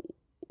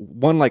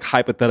one like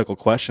hypothetical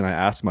question I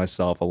asked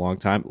myself a long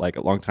time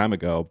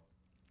ago,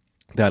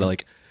 that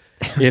like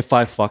if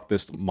I fuck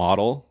this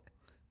model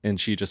and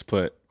she just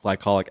put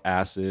glycolic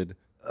acid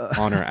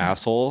on her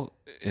asshole,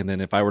 and then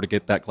if I were to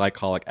get that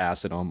glycolic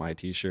acid on my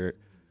t-shirt,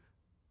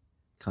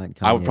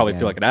 I would probably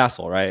feel like an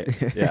asshole, right?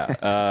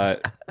 Yeah.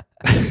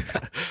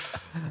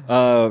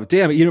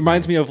 Damn, it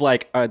reminds me of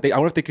like I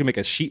wonder if they can make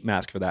a sheet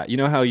mask for that. You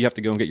know how you have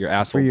to go and get your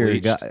asshole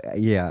bleached?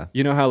 Yeah.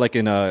 You know how like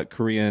in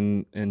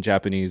Korean and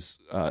Japanese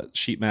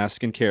sheet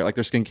mask skincare, like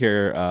their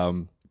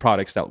skincare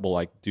products that will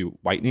like do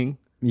whitening.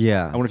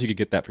 Yeah. I wonder if you could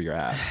get that for your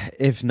ass.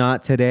 If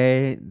not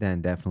today, then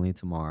definitely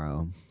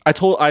tomorrow. I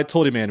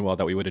told Emmanuel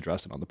that we would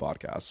address it on the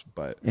podcast,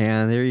 but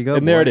and there you go.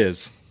 And there it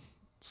is.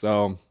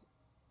 So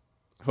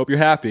hope you're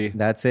happy.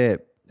 That's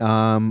it.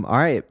 All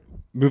right.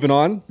 Moving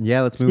on.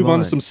 Yeah, let's move on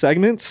to some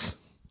segments.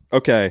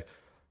 Okay.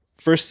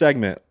 First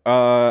segment.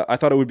 I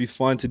thought it would be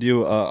fun to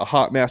do a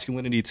hot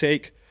masculinity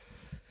take.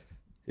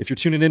 If you're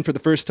tuning in for the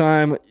first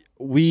time,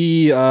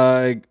 we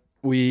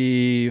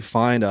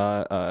find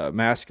a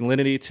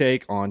masculinity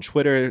take on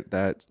Twitter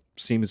that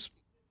seems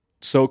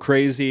so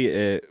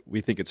crazy.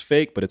 We think it's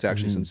fake, but it's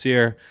actually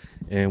sincere.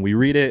 And we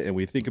read it and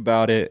we think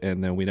about it,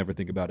 and then we never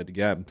think about it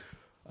again.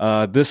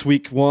 This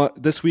week,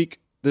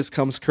 this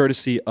comes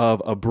courtesy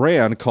of a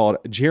brand called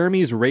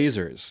Jeremy's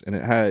Razors, and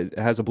it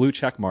has a blue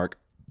check mark.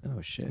 Oh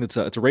shit! It's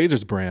a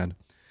razors brand,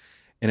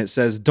 and it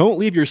says, "Don't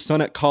leave your son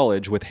at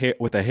college with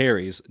a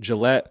Harry's,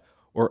 Gillette,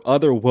 or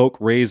other woke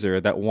razor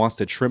that wants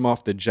to trim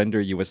off the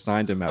gender you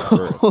assigned him at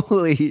birth."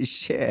 Holy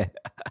shit!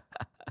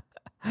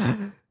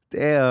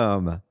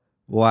 Damn!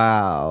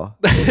 Wow,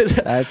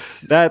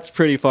 that's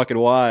pretty fucking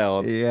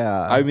wild.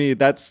 Yeah, I mean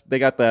they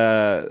got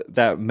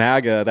that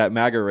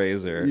MAGA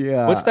razor.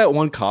 Yeah, what's that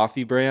one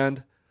coffee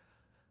brand?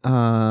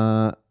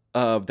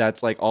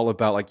 That's like all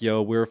about like,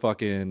 yo, we're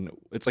fucking.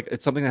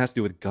 It's something that has to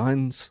do with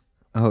guns.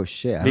 Oh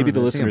shit! Maybe the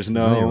listeners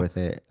know. With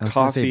it, I was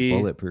coffee, gonna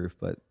say bulletproof,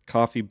 but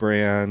coffee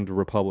brand,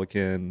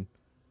 Republican,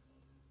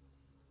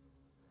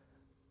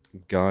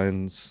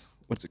 guns.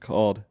 What's it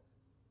called?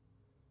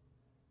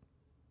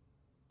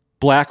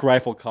 Black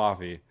Rifle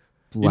Coffee.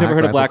 You never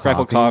heard of Black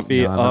Rifle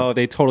Coffee? No,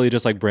 they totally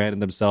just like branded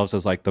themselves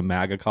as like the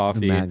MAGA coffee.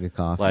 The MAGA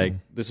coffee. Like,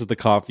 this is the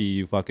coffee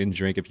you fucking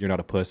drink if you're not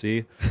a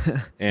pussy.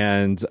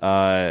 And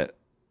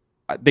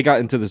they got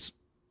into this.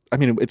 I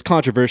mean, it's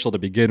controversial to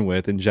begin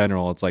with. In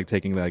general, it's like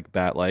taking like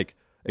that like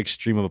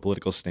extreme of a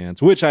political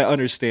stance, which I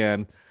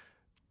understand.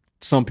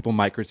 Some people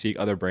might critique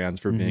other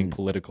brands for being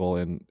political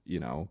and,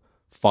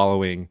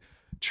 following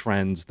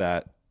trends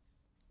that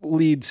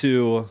lead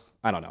to,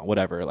 I don't know,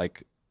 whatever,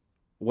 like.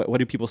 What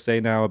do people say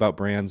now about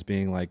brands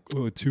being like,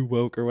 oh, too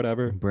woke or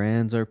whatever?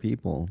 Brands are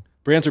people.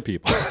 Brands are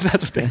people.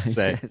 That's what they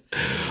say.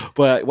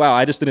 But wow,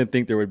 I just didn't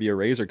think there would be a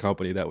razor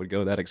company that would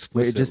go that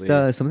explicitly.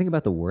 Just something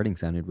about the wording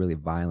sounded really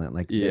vielent.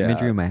 Like the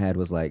imagery in my head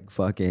was like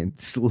fucking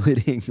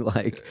slitting.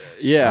 Like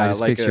I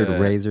just pictured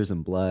razors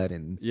and blood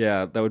and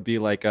that would be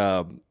like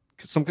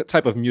some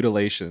type of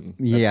mutilation.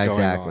 That's yeah, going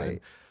exactly. on.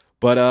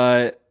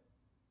 But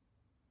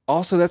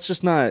also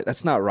that's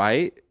not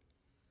right.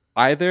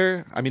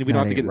 Either. I mean, we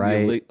don't have to get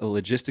into the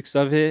logistics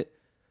of it.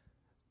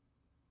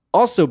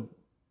 Also,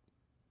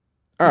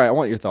 all right, I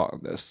want your thought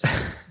on this.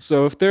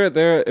 So if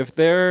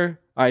their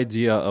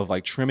idea of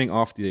like trimming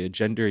off the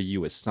gender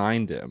you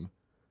assigned him,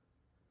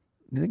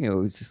 you think it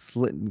was just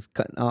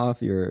cutting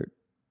off your.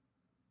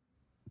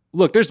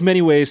 Look, there's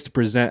many ways to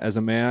present as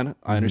a man.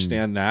 I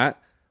understand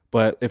that,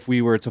 but if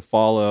we were to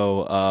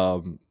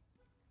follow,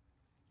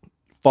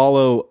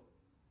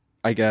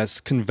 I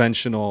guess,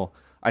 conventional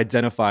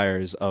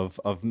identifiers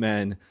of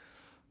men,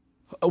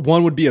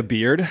 one would be a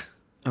beard.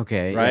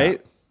 Okay. Right.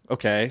 Yeah.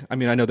 Okay. I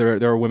mean, I know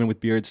there are women with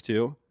beards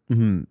too.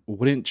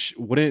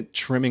 Wouldn't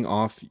trimming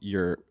off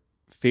your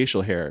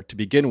facial hair to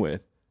begin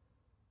with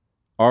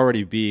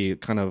already be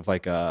kind of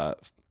like a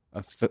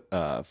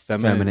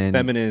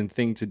feminine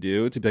thing to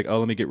do, to be like, oh,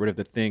 let me get rid of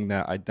the thing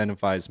that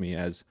identifies me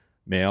as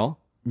male?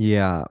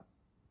 Yeah.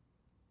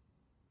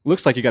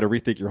 Looks like you got to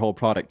rethink your whole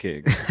product,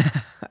 King.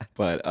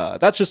 But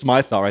that's just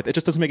my thought, right? It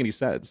just doesn't make any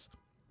sense.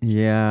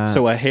 Yeah.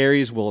 So a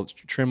Harry's will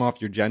trim off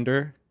your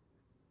gender.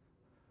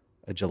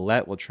 A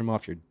Gillette will trim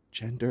off your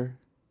gender.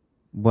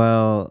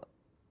 Well,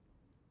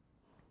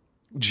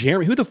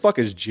 Jeremy, who the fuck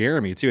is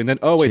Jeremy too? And then,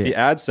 oh wait, the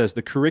ad says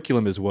the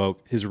curriculum is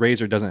woke. His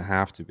razor doesn't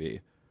have to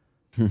be.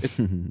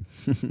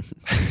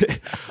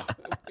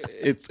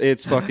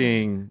 It's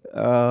fucking.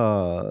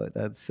 Oh,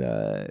 that's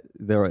the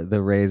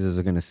razors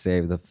are gonna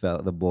save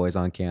the boys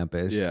on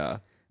campus. Yeah.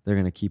 They're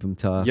gonna keep them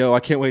tough. Yo, I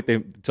can't wait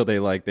until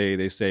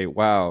they say,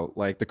 wow,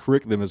 like the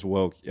curriculum is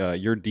woke.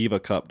 Your diva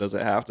cup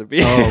doesn't have to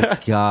be. Oh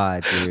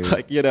God, dude.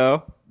 Like,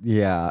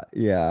 Yeah.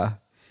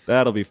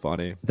 That'll be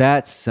funny.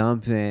 That's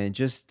something.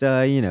 Just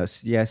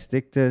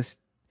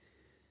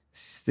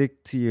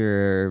stick to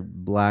your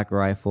Black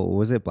Rifle.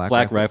 Was it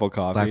Black Rifle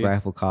Coffee? Black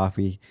Rifle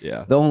Coffee.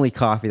 Yeah. The only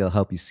coffee that'll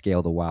help you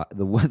scale the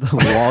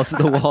walls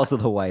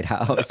of the White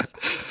House.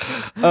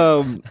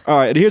 All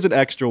right, and here's an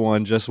extra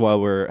one just while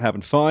we're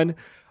having fun.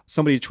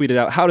 somebody tweeted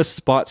out how to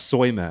spot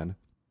soy men.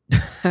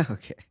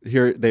 Okay.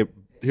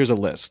 Here's a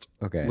list.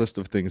 Okay. List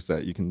of things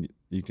that you can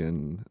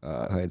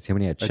Let's see how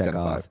many I check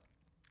identify. off.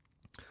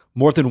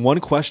 More than one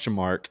question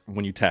mark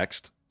when you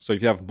text. So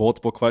if you have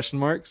multiple question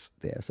marks,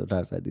 Yeah,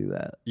 sometimes I do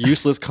that.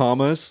 useless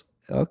commas.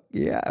 Oh,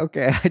 yeah,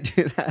 okay, I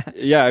do that.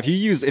 Yeah, if you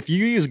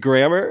use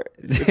grammar,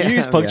 if you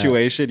use Yeah,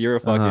 punctuation, you're a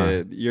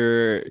fucking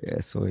you're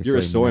a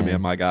soy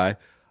man, my guy.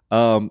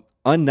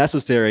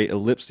 Unnecessary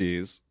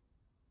ellipses,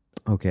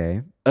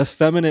 Okay.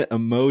 effeminate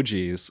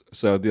emojis.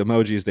 So the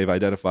emojis they've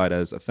identified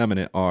as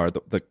effeminate are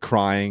the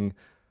crying,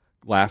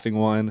 laughing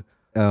one,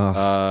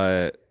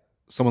 Oh,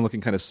 someone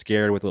looking kind of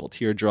scared with a little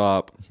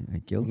teardrop,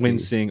 guilty.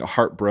 wincing, the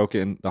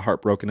heartbroken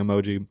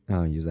emoji. I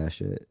don't use that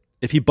shit.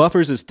 If he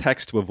buffers his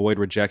text to avoid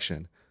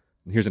rejection,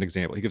 and here's an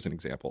example. He gives an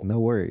example. No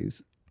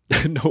worries.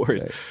 No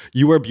worries. Okay.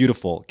 You are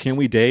beautiful. Can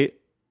we date?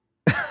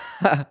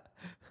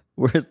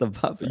 Where's the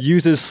buffer?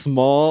 Uses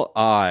small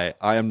I.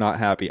 I am not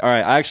happy. All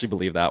right, I actually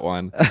believe that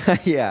one.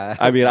 Yeah.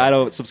 I mean, I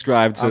don't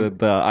subscribe to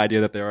the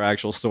idea that there are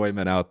actual soy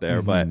men out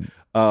there, but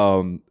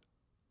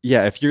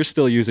yeah, if you're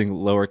still using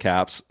lower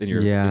caps if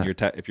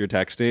you're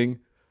texting,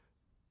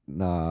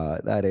 Nah,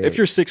 that is. if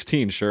you're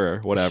 16, sure,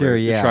 whatever. Sure,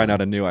 You're yeah. trying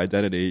out a new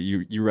identity.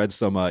 You read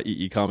some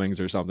E.E. Cummings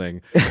or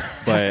something,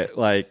 but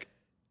like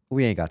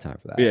we ain't got time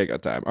for that. we ain't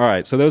got time. All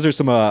right, so those are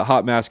some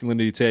hot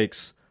masculinity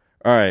takes.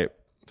 All right,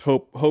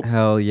 hope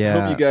Hell yeah.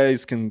 hope you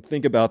guys can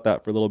think about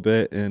that for a little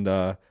bit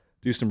and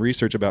do some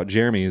research about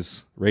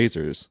Jeremy's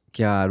razors.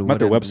 God, I'm at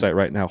their website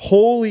right now.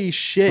 Holy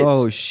shit!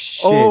 Oh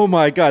shit! Oh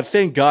my god!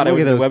 Thank God I Look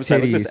went at to the those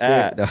website. Look at titties. this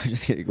ad. No,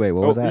 just kidding. Wait,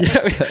 what was that?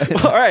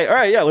 Yeah. All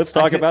right. Yeah, let's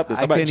talk about this.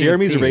 I I'm at couldn't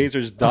even see.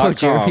 jeremysrazors.com. Oh,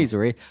 Jeremy's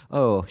Razors.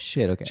 Oh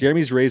shit. Okay.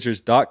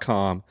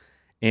 jeremysrazors.com,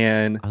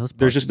 and Are those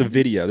there's just a parking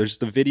video. There's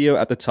just a video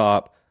at the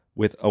top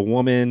with a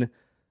woman,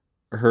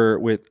 her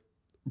with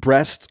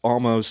breasts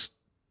almost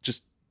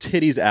just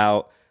titties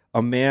out,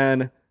 a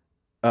man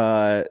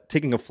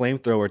taking a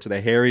flamethrower to the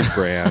Harry's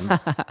brand.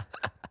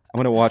 I'm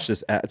gonna watch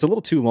this ad. It's a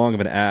little too long of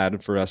an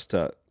ad for us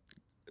to.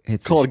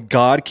 It's called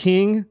God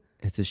King.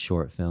 It's a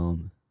short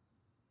film.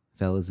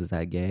 Fellas, is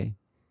that gay?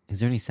 Is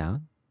there any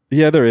sound?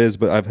 Yeah, there is,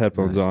 but I have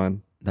headphones Right.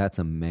 on. That's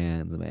a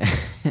man's man.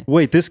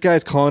 Wait, this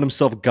guy's calling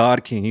himself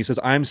God King. He says,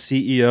 I'm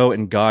CEO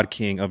and God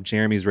King of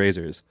Jeremy's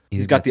Razors.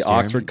 He's got the Jeremy?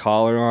 Oxford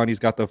collar on. He's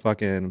got the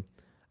fucking...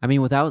 I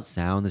mean, without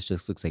sound, this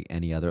just looks like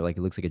any other. Like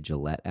it looks like a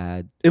Gillette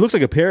ad. It looks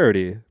like a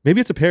parody.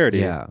 Maybe it's a parody.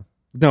 Yeah.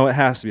 No, it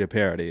has to be a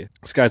parody.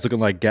 This guy's looking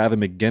like Gavin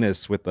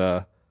McGinnis with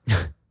the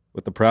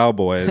Proud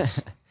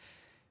Boys.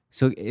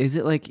 So is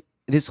it like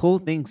this whole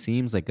thing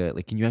seems like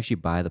can you actually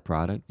buy the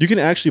product? You can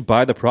actually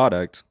buy the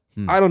product.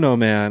 I don't know,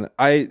 man.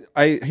 I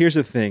here's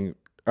the thing.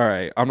 All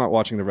right, I'm not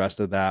watching the rest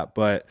of that,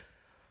 but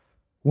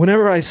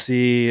whenever I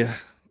see,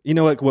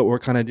 like what we're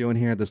kind of doing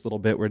here, this little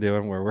bit we're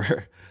doing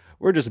where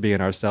we're just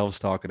being ourselves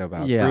talking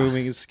about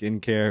grooming,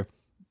 skincare.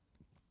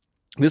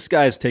 This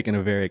guy's taken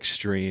a very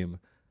extreme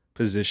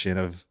position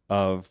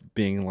of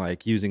being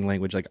like using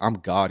language like I'm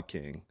God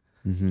King.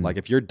 Mm-hmm. Like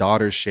if your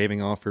daughter's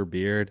shaving off her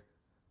beard,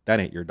 that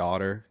ain't your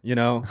daughter,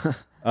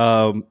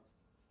 and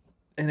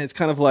it's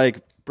kind of like,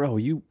 bro,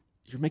 you're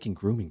making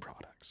grooming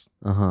products.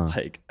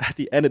 Like at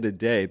the end of the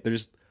day,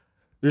 there's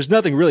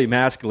nothing really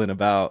masculine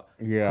about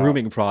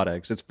grooming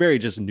products. It's very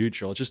just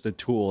neutral. It's just a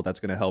tool that's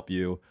going to help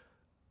you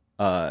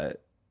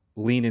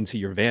lean into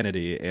your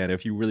vanity. And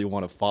if you really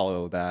want to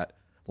follow that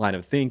line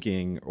of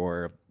thinking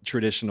or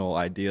traditional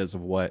ideas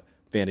of what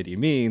vanity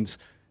means,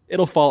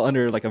 it'll fall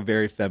under like a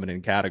very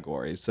feminine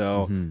category.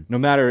 So no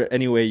matter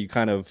any way you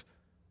kind of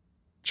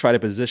try to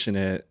position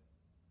it.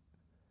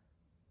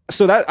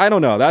 So that, I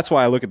don't know. That's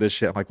why I look at this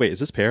shit. I'm like, wait, is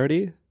this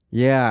parody?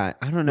 Yeah,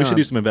 I don't know. We should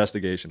do some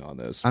investigation on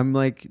this. I'm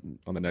like,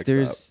 on the next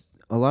there's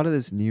step. a lot of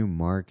this new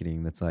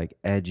marketing that's like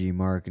edgy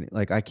marketing.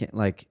 Like I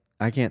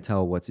can't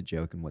tell what's a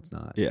joke and what's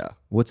not. Yeah.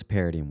 What's a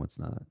parody and what's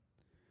not.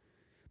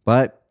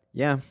 But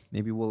yeah,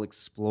 maybe we'll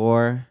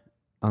explore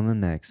on the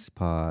next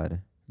pod.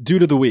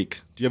 Dude of the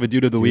week. Do you have a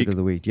dude of the week? Dude of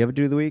the week. Do you have a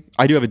dude of the week?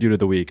 I do have a dude of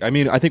the week. I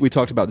mean, I think we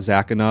talked about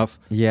Zach enough.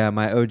 Yeah,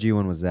 my OG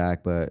one was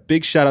Zach, but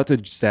Big shout out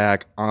to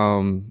Zach.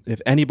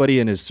 If anybody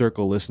in his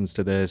circle listens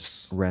to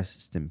this,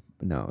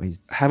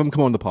 he's have him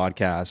come on the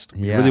podcast.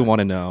 We Yeah. really want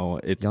to know.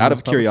 It's Y'all out know of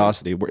his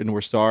curiosity.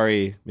 We're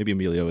sorry. Maybe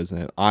Emilio isn't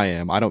it. I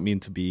am. I don't mean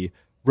to be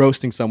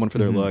roasting someone for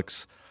their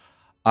looks.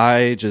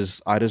 I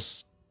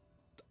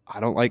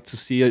don't like to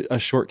see a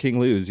short king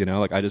lose,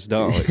 Like I just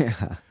don't.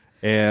 yeah.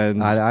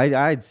 And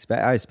I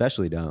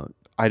especially don't.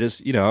 I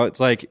just, it's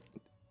like,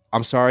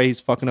 I'm sorry he's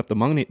fucking up the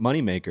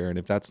money maker. And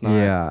if that's not.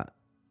 Yeah.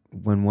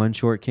 When one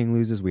short king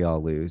loses, we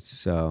all lose.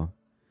 So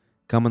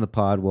come on the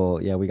pod. Well,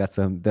 yeah, we got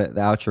the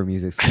outro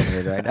music's coming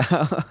in right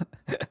now.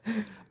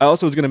 I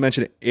also was going to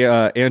mention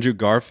Andrew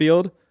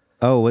Garfield.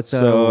 Oh, what's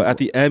so at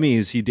the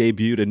Emmys, he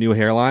debuted a new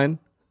hairline.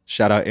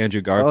 Shout out Andrew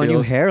Garfield. Oh,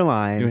 new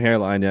hairline. New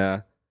hairline,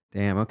 yeah.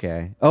 Damn.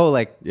 Okay. Oh,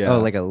 like Yeah,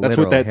 like a that's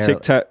literal what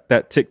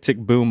that hair- tick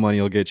boom money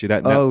will get you.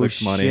 That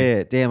Netflix money.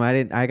 Shit. Damn.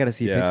 I gotta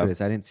see pics Yeah. of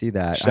this. I didn't see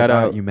that. Shout I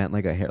thought out- you meant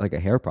like a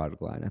hair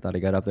product line. I thought he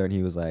got up there and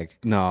he was like,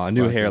 No, a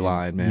new fucking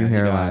hairline, man. New He got-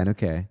 hairline.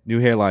 Okay. New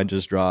hairline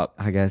just dropped.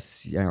 I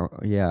guess. Yeah.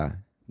 Yeah.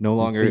 No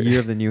longer. It's the year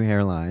of the new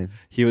hairline.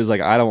 He was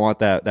like, I don't want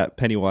that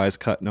Pennywise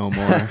cut no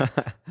more.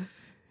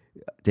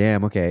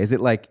 Damn. Okay. Is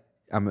it like?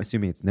 I'm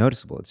assuming it's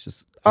noticeable. It's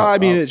just. I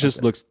mean, it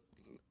just looks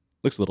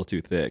a little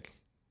too thick,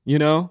 you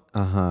know.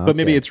 Uh huh. But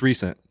maybe it's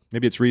recent.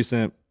 Maybe it's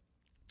recent.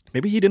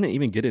 Maybe he didn't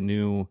even get a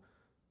new.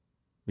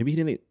 Maybe he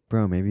didn't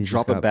Bro, maybe you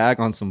drop just a bag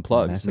on some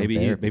plugs. Maybe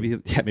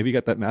mesotherapy. maybe he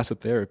got that massive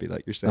therapy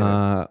like you're saying.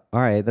 All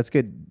right, that's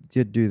good.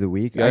 Good do of the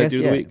week. Yeah, I guess, do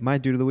of the week. My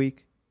do of the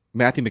week.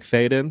 Matthew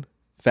McFadden.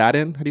 How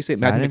do you say it?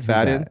 Matthew Who's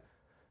McFadden.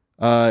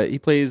 that? He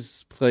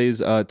plays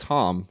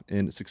Tom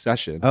in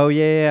Succession. Oh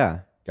yeah.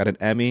 Got an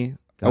Emmy.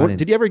 Got an-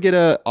 Did he ever get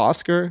an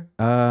Oscar?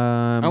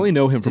 I only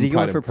know him Did from he go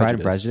Pride in and for Pride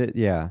and Prejudice. Prejudice?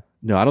 Yeah.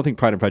 No, I don't think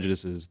Pride and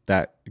Prejudice is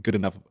that good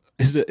enough.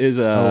 Is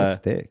It's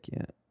thick.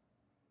 Yeah.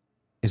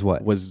 Is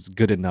what? was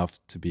good enough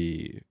to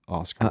be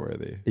Oscar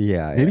worthy.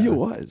 Yeah. Maybe yeah. it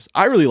was.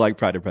 I really like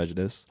Pride and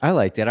Prejudice. I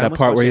liked it. I That almost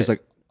part watched where it- he's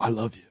like, "I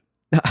love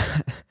you."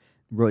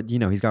 Bro, you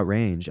know, he's got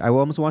range. I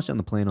almost watched it on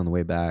the plane on the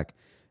way back,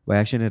 but I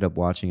actually ended up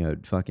watching a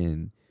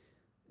fucking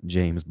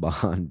James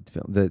Bond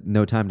film, the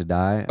No Time to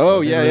Die. Oh, It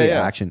was a yeah, really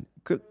yeah. action.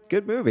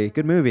 Good movie.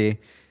 Good movie.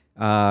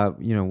 You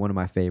know, one of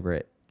my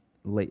favorite.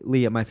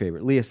 Leah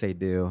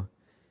Seydoux.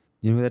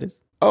 You know who that is?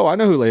 Oh, I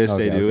know who Leia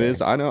Okay, Seydoux okay.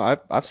 is. I know.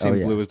 I've seen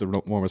yeah. blue as the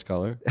warmest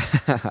color.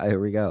 Here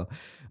we go.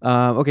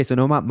 Okay, so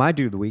no, my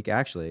dude of the week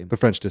actually. The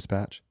French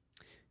Dispatch.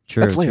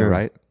 True, That's Leia, true.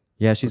 right?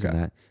 Yeah, she's in Okay.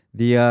 that.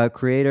 The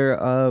creator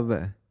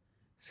of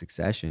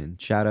Succession.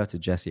 Shout out to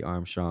Jesse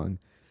Armstrong.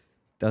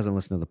 Doesn't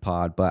listen to the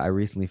pod, but I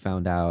recently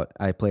found out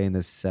I play in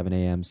this 7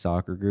 a.m.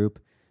 soccer group.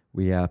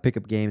 We pick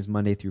up games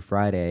Monday through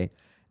Friday,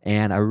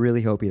 and I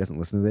really hope he doesn't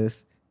listen to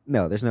this.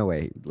 No, there's no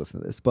way he'd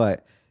listen to this,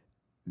 but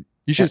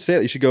You should say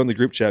it. You should go in the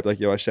group chat, be like,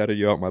 "Yo, I shouted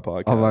you out on my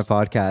podcast." on my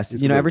podcast.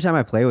 It's You know, good. every time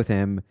I play with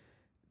him,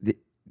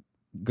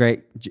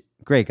 great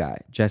guy.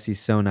 Jesse's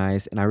so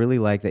nice, and I really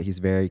like that he's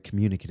very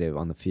communicative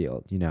on the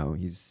field. You know,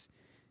 he's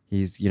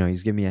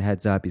giving me a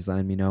heads up. He's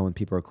letting me know when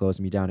people are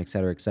closing me down, et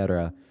cetera, et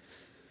cetera.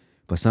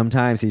 But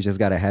sometimes he's just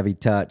got a heavy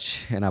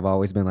touch, and I've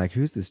always been like,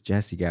 "Who's this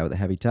Jesse guy with a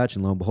heavy touch?"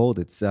 And lo and behold,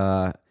 it's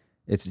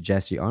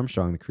Jesse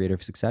Armstrong, the creator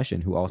of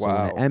Succession, who also won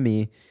Wow. an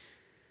Emmy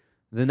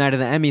the night of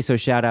the Emmy. So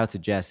shout out to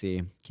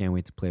Jesse. Can't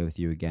wait to play with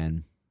you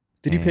again.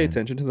 Did you pay And-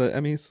 attention to the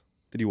Emmys?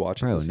 Did you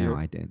watch it Bro, this no, year?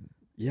 I didn't.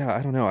 Yeah,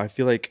 I don't know. I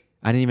feel like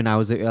I didn't even. I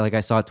was like,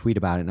 I saw a tweet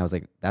about it, and I was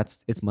like,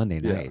 it's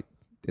Monday Yeah. night.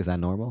 Is that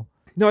normal?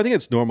 no. I think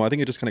it's normal. I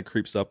think it just kind of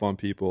creeps up on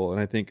people, and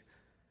I think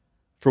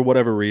for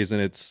whatever reason,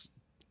 it's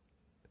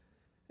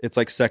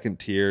like second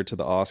tier to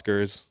the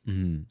Oscars.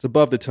 Mm-hmm. It's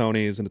above the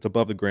Tonys and it's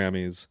above the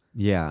Grammys,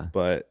 Yeah.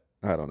 but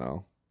I don't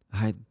know.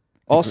 I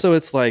Also,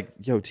 it's like,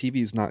 yo,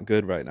 TV's not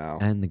good right now.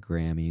 and the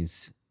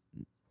Grammys.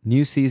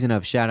 New season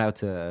of shout out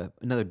to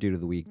another dude of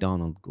the week,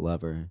 Donald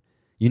Glover.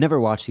 You never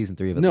watched season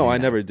 3 of Atlanta. No, I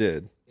never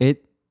did.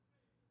 It.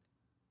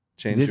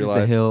 Change This your is life.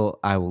 the hill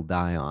I will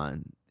die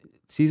on.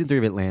 Season 3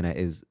 of Atlanta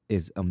is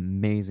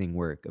amazing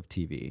work of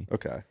TV,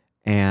 Okay.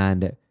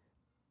 and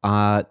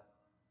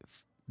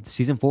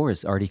season 4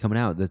 is already coming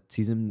out. The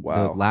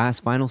Wow.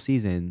 last final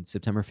season,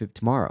 September 5th,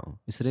 tomorrow.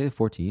 Is today the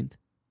 14th?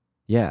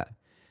 Yeah.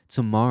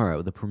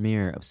 Tomorrow, the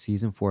premiere of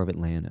season 4 of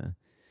Atlanta.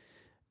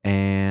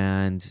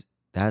 And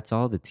that's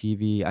all the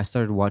TV. I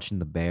started watching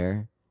The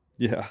Bear,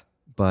 Yeah.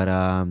 but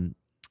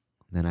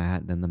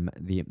then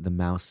the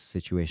mouse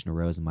situation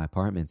arose in my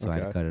apartment, so I had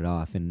to Okay. cut it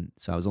off. And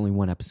so I was only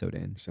one episode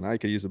in. So now you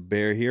could use a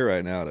bear here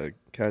right now to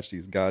catch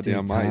these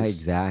goddamn Dude, mice.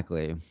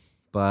 Exactly.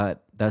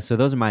 But so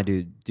those are my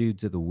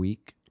dudes of the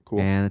week. Cool.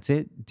 And that's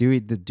it.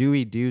 The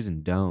Dewey do's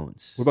and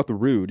don'ts. What about the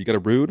rude? You got a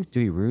rude?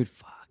 Dewey Rude?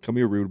 Fuck. Come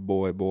here, rude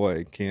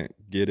boy. Can't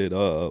get it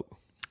up.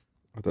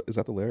 Is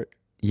that the lyric?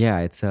 Yeah,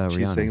 it's She's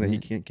Rihanna. saying that he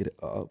isn't can't get it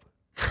up.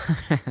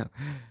 it?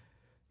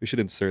 We should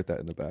insert that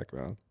in the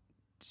background.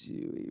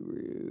 Dewey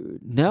Rude.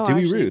 No,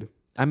 Dewey actually, Rude.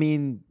 I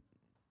mean,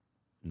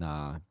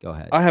 nah. Go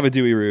ahead. I have a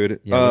Dewey Rude.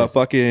 Yeah, what is it?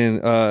 Fucking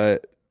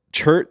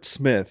Chert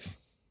Smith.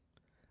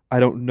 I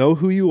don't know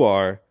who you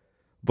are,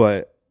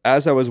 but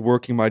as I was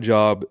working my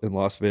job in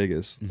Las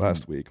Vegas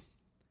last week,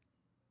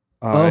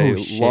 I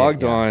shit,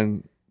 logged yeah.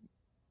 on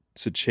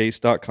to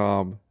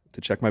chase.com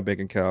to check my bank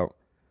account.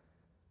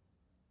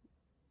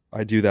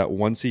 I do that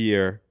once a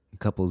year. A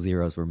couple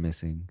zeros were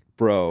missing.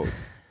 Bro,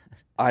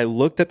 I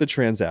looked at the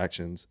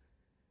transactions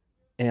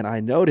and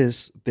I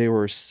noticed there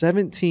were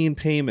 17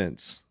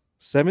 payments,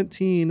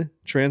 17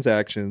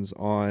 transactions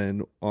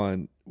on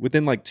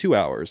within like 2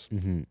 hours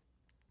Mm-hmm.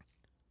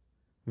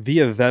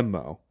 via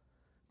Venmo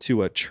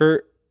to a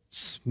Chert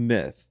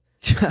Smith.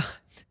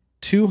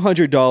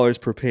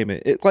 $200 per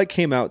payment. It like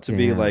came out to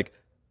be Damn. like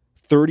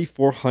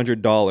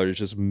 $3,400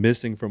 just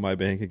missing from my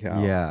bank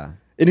account. Yeah.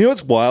 And you know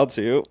what's wild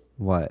too?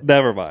 What?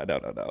 Never mind. No.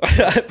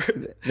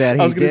 That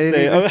I was he gonna didn't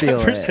say even at feel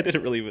first it. I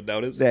didn't really even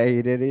notice. That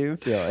you didn't even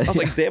feel it. I was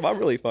like, damn, I'm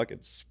really fucking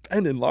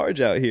spending large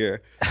out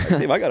here. Like,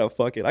 damn, I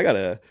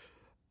gotta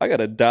I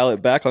gotta dial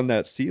it back on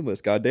that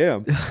seamless.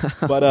 Goddamn.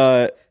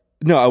 But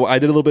no, I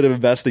did a little bit of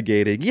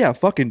investigating. Yeah,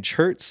 fucking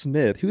Chert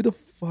Smith. Who the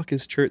fuck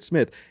is Chert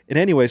Smith? And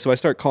anyway, so I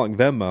start calling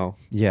Venmo.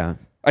 Yeah.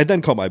 I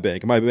then called my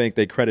bank. And my bank,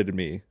 they credited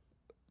me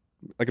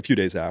like a few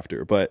days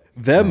after. But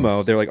Venmo,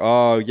 Nice. they're like,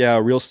 oh yeah,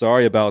 real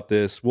sorry about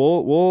this.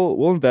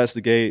 We'll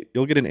investigate.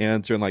 You'll get an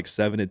answer in like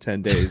 7 to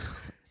 10 days.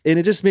 And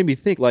it just made me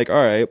think like, all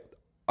right,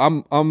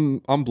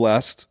 I'm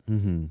blessed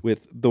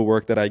with the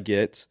work that I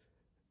get.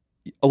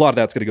 A lot of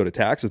that's going to go to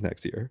taxes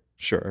next year,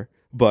 sure.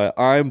 But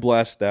I'm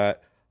blessed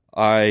that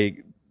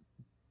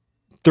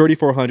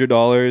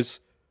 $3,400.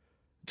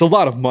 It's a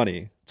lot of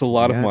money. It's a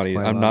lot of money.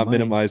 I'm not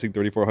minimizing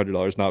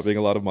 $3,400 not being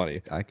a lot of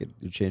money. I could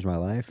change my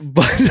life.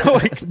 But no,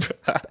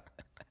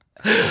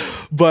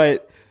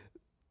 but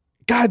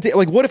God damn,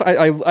 like what if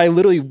I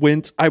literally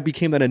I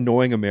became that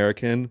annoying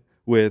American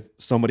with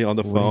somebody on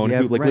the phone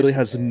who like literally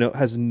has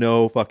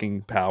no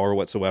fucking power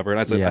whatsoever. And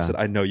I said,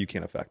 I know you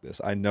can't affect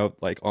this. I know,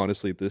 like,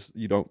 honestly, this,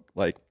 you don't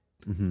like,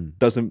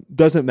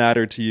 doesn't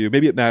matter to you.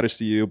 Maybe it matters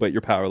to you, but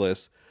you're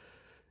powerless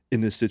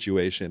in this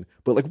situation.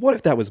 But like, what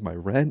if that was my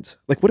rent?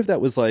 Like, what if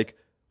that was like,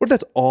 what if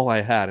that's all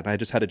I had and I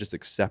just had to just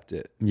accept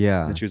it?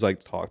 Yeah. And she was like,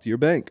 talk to your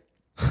bank.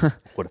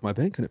 What if my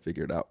bank couldn't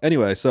figure it out?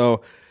 Anyway,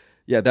 so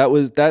yeah,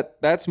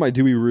 that's my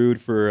Dewey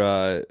Rude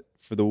for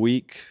the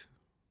week.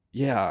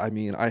 Yeah, I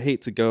mean, I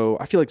hate to go.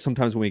 I feel like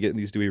sometimes when we get in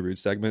these Dewey Rude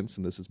segments,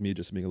 and this is me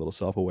just being a little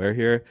self-aware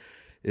here,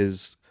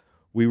 is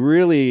we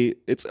really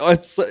it's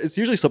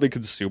usually something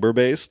consumer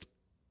based.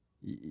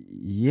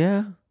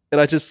 Yeah. And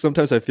I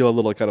feel a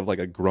little kind of like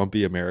a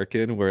grumpy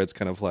American where it's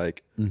kind of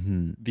like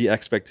the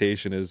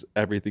expectation is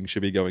everything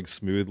should be going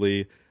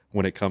smoothly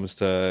when it comes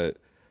to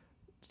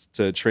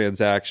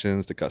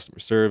transactions, to customer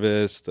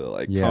service, to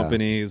like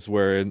companies,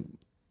 where in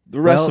the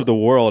rest of the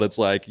world, it's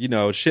like, you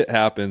know, shit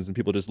happens and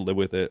people just live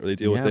with it or they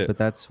deal with it. But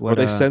that's what, or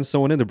they send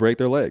someone in to break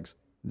their legs.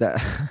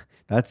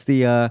 That's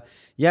the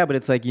but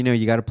it's like, you know,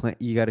 you got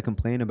to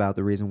complain about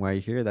the reason why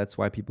you're here. That's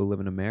why people live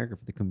in America,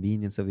 for the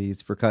convenience of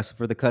these, for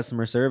the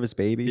customer service,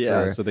 baby.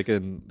 Yeah, so they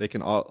can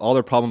all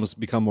their problems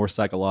become more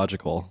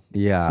psychological.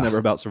 Yeah, it's never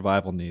about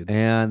survival needs.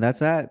 And that's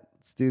that.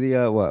 Let's do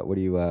the what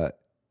do you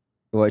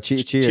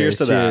cheers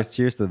to that.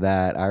 Cheers to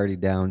that. I already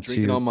down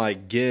drinking on my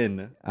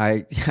gin.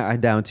 I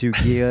down 2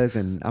 Kias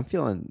and I'm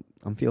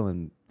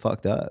feeling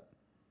fucked up.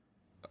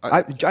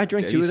 I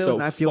drink 2 of those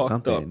and I feel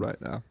something right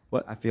now.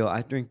 What? I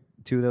drink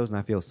 2 of those and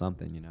I feel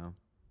something, you know.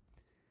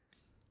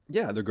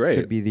 Yeah, they're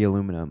great. Could be the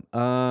aluminum.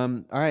 All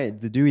right,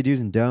 the Dewey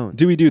do's and don'ts.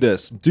 Dewey do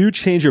this. Do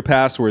change your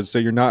passwords so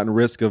you're not in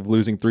risk of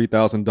losing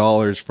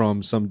 $3,000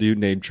 from some dude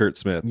named Chert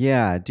Smith.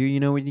 Yeah, you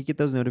know, when you get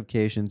those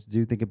notifications,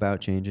 do think about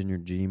changing your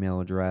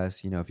Gmail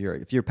address. You know,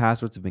 if your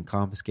passwords have been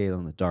confiscated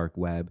on the dark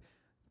web,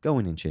 go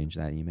in and change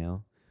that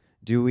email.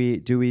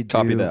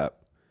 Copy that.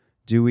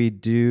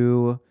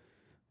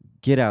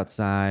 Get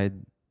outside,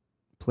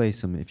 play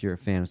some. If you're a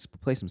fan,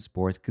 play some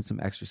sports, get some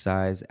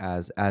exercise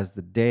as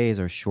the days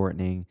are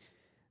shortening.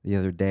 The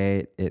other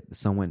day, the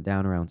sun went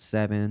down around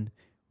 7.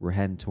 We're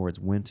heading towards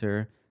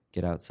winter.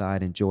 Get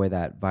outside, enjoy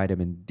that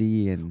vitamin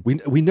D, and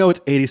we know it's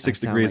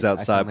 86 degrees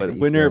outside, but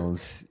winter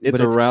it's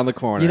around the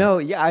corner. You know,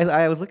 yeah.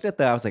 I was looking at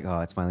that. I was like,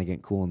 oh, it's finally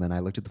getting cool. And then I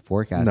looked at the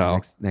forecast.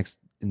 No.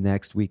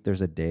 Next week,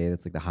 there's a day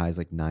that's like the high is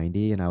like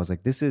 90, and I was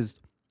like, this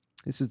is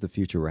the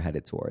future we're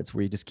headed towards.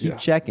 Where you just keep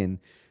checking,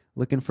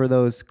 looking for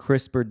those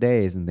crisper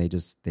days, and they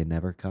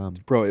never come.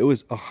 Bro, it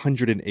was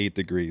 108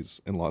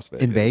 degrees in Las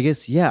Vegas. In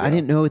Vegas? Yeah. I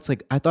didn't know it's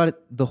like, I thought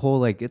the whole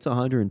like it's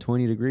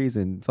 120 degrees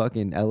in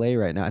fucking LA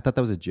right now. I thought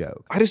that was a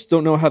joke. I just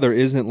don't know how there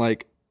isn't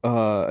like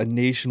a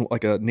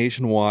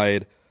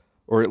nationwide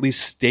or at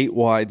least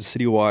statewide,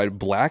 citywide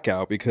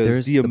blackout,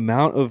 because the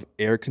amount of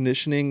air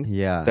conditioning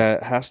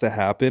that has to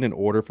happen in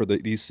order for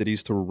these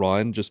cities to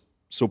run just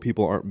so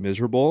people aren't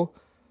miserable,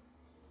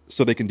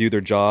 so they can do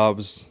their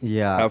jobs,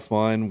 have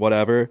fun,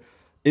 whatever.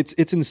 It's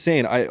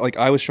insane.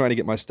 I was trying to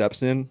get my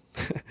steps in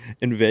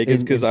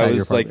Vegas because I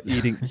was like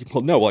eating.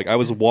 Well, no, like I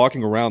was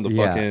walking around the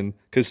fucking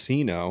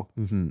casino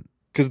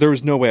because there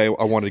was no way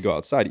I wanted to go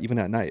outside even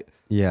at night.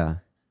 Yeah,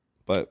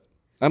 but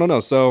I don't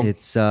know. So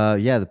it's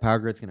the power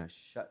grid's gonna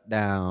shut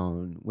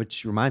down.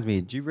 Which reminds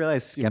me, do you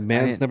realize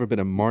man's never been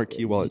a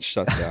marquee while it's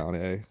shut down?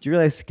 Eh? Do you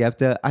realize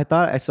Skepta?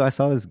 I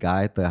saw this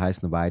guy at the High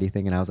Snobiety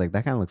thing, and I was like,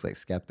 that kind of looks like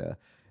Skepta.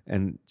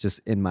 And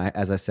just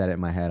as I said it in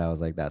my head, I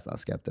was like, that's not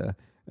Skepta.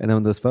 And then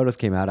when those photos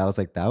came out, I was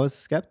like, that was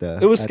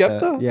Skepta. It was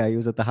Skepta? Yeah, he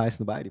was at the High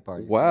Snobiety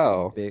party.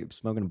 Wow.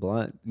 Smoking a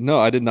blunt. No,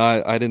 I did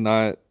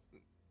not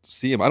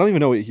see him. I don't even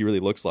know what he really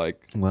looks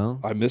like. Well,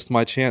 I missed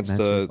my chance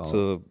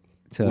to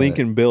link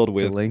and build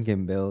with. To link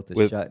and build,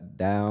 to shut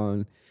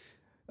down.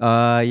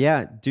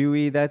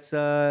 Dewey, that's...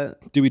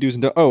 Dewey do's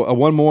and don'ts. Oh,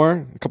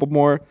 a couple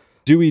more.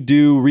 Dewey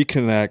do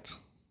reconnect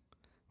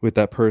with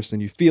that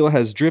person you feel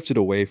has drifted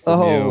away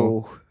from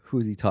you.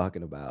 Who's he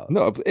talking about?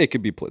 No, it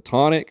could be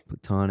platonic.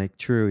 Platonic,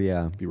 true,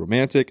 yeah. It could be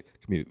romantic.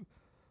 It could be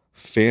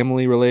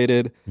family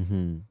related.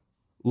 Mm-hmm.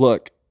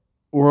 Look,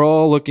 we're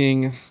all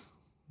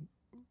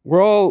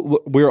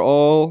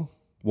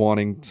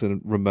wanting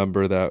to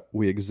remember that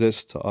we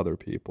exist to other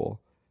people.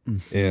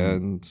 Mm-hmm.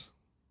 And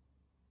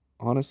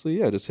honestly,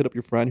 yeah, just hit up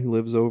your friend who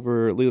lives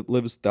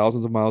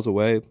thousands of miles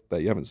away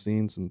that you haven't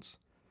seen since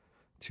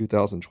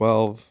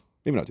 2012.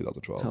 Maybe not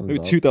 2012. Maybe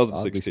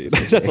 2016.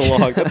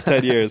 That's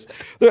 10 years.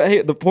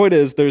 Hey, the point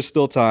is, there's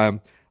still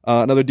time.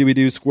 Another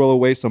do squirrel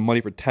away some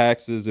money for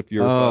taxes if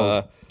you're.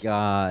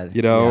 God.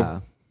 You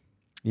know.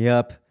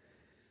 Yeah.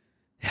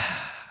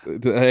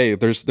 Yep. Hey,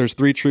 there's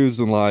 3 truths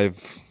in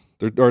life.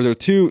 There are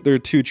two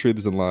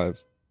truths in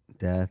lives.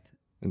 Death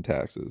and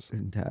taxes.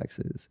 And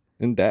taxes.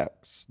 And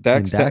Dax,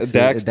 tax,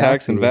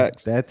 and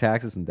Vex.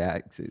 Taxes and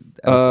Dax.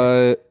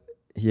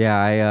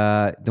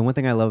 Yeah, the one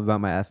thing I love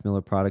about my F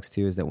Miller products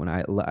too is that when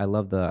I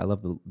love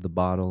the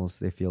bottles,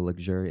 they feel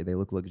luxurious. They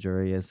look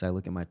luxurious. I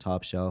look at my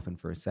top shelf, and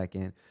for a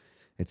second,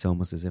 it's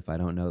almost as if I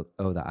don't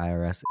owe the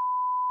IRS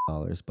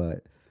dollars.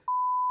 But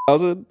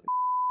 1,000.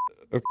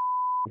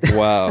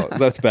 Wow,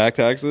 that's back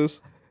taxes.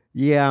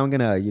 Yeah, I'm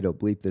gonna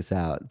bleep this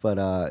out.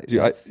 But dude,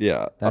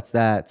 that's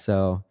that.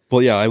 So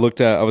well, yeah, I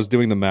was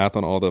doing the math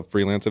on all the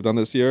freelance I've done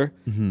this year,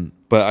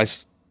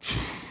 but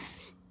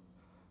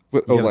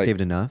you haven't saved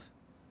enough.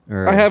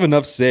 Or? I have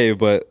enough saved,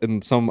 but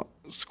in some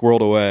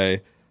squirreled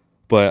away.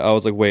 But I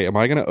was like, wait, am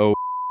I gonna owe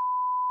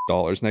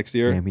dollars next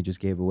year? Damn, he just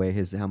gave away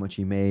how much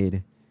he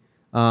made.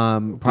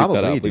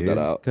 Probably, bleep that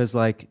out. Because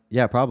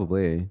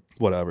probably.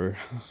 Whatever.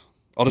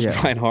 I'll just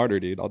grind harder,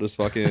 dude. I'll just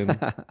fucking.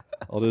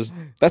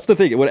 That's the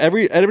thing.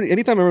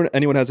 Anytime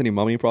anyone has any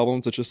money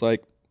problems, it's just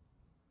like.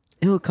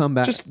 It'll come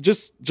back.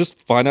 Just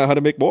find out how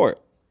to make more.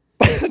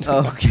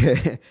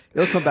 Okay,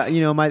 it'll come back.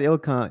 It'll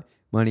come.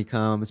 Money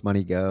comes,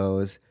 money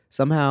goes.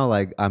 Somehow,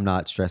 I'm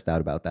not stressed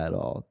out about that at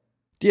all.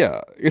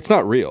 Yeah, it's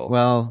not real.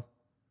 Well,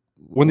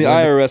 when the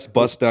IRS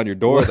busts down your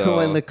door, though,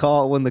 when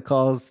the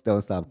calls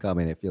don't stop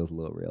coming, it feels a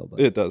little real. But.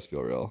 It does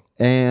feel real.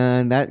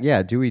 And that,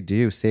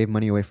 do save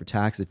money away for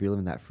tax if you're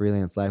living that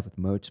freelance life with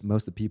most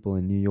of the people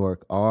in New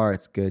York are.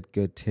 It's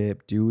good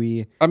tip.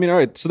 Dewey. I mean, all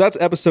right. So that's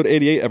episode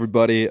 88.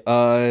 Everybody,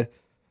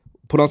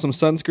 put on some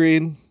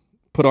sunscreen,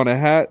 put on a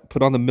hat,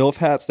 put on the MILF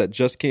hats that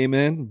just came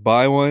in.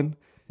 Buy one.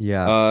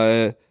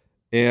 Yeah.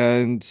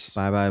 And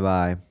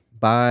buy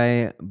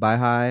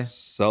high,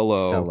 sell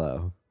low. Sell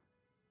low.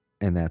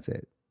 And that's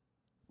it.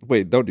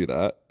 Wait, don't do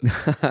that.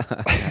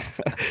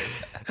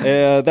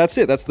 That's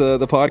it. That's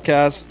the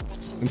podcast.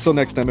 Until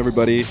next time,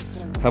 everybody,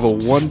 have a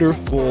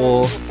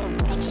wonderful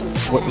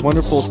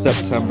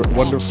September,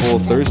 wonderful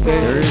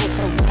Thursday.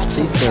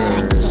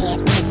 Thursday.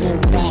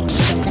 But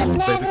if it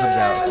comes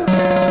out.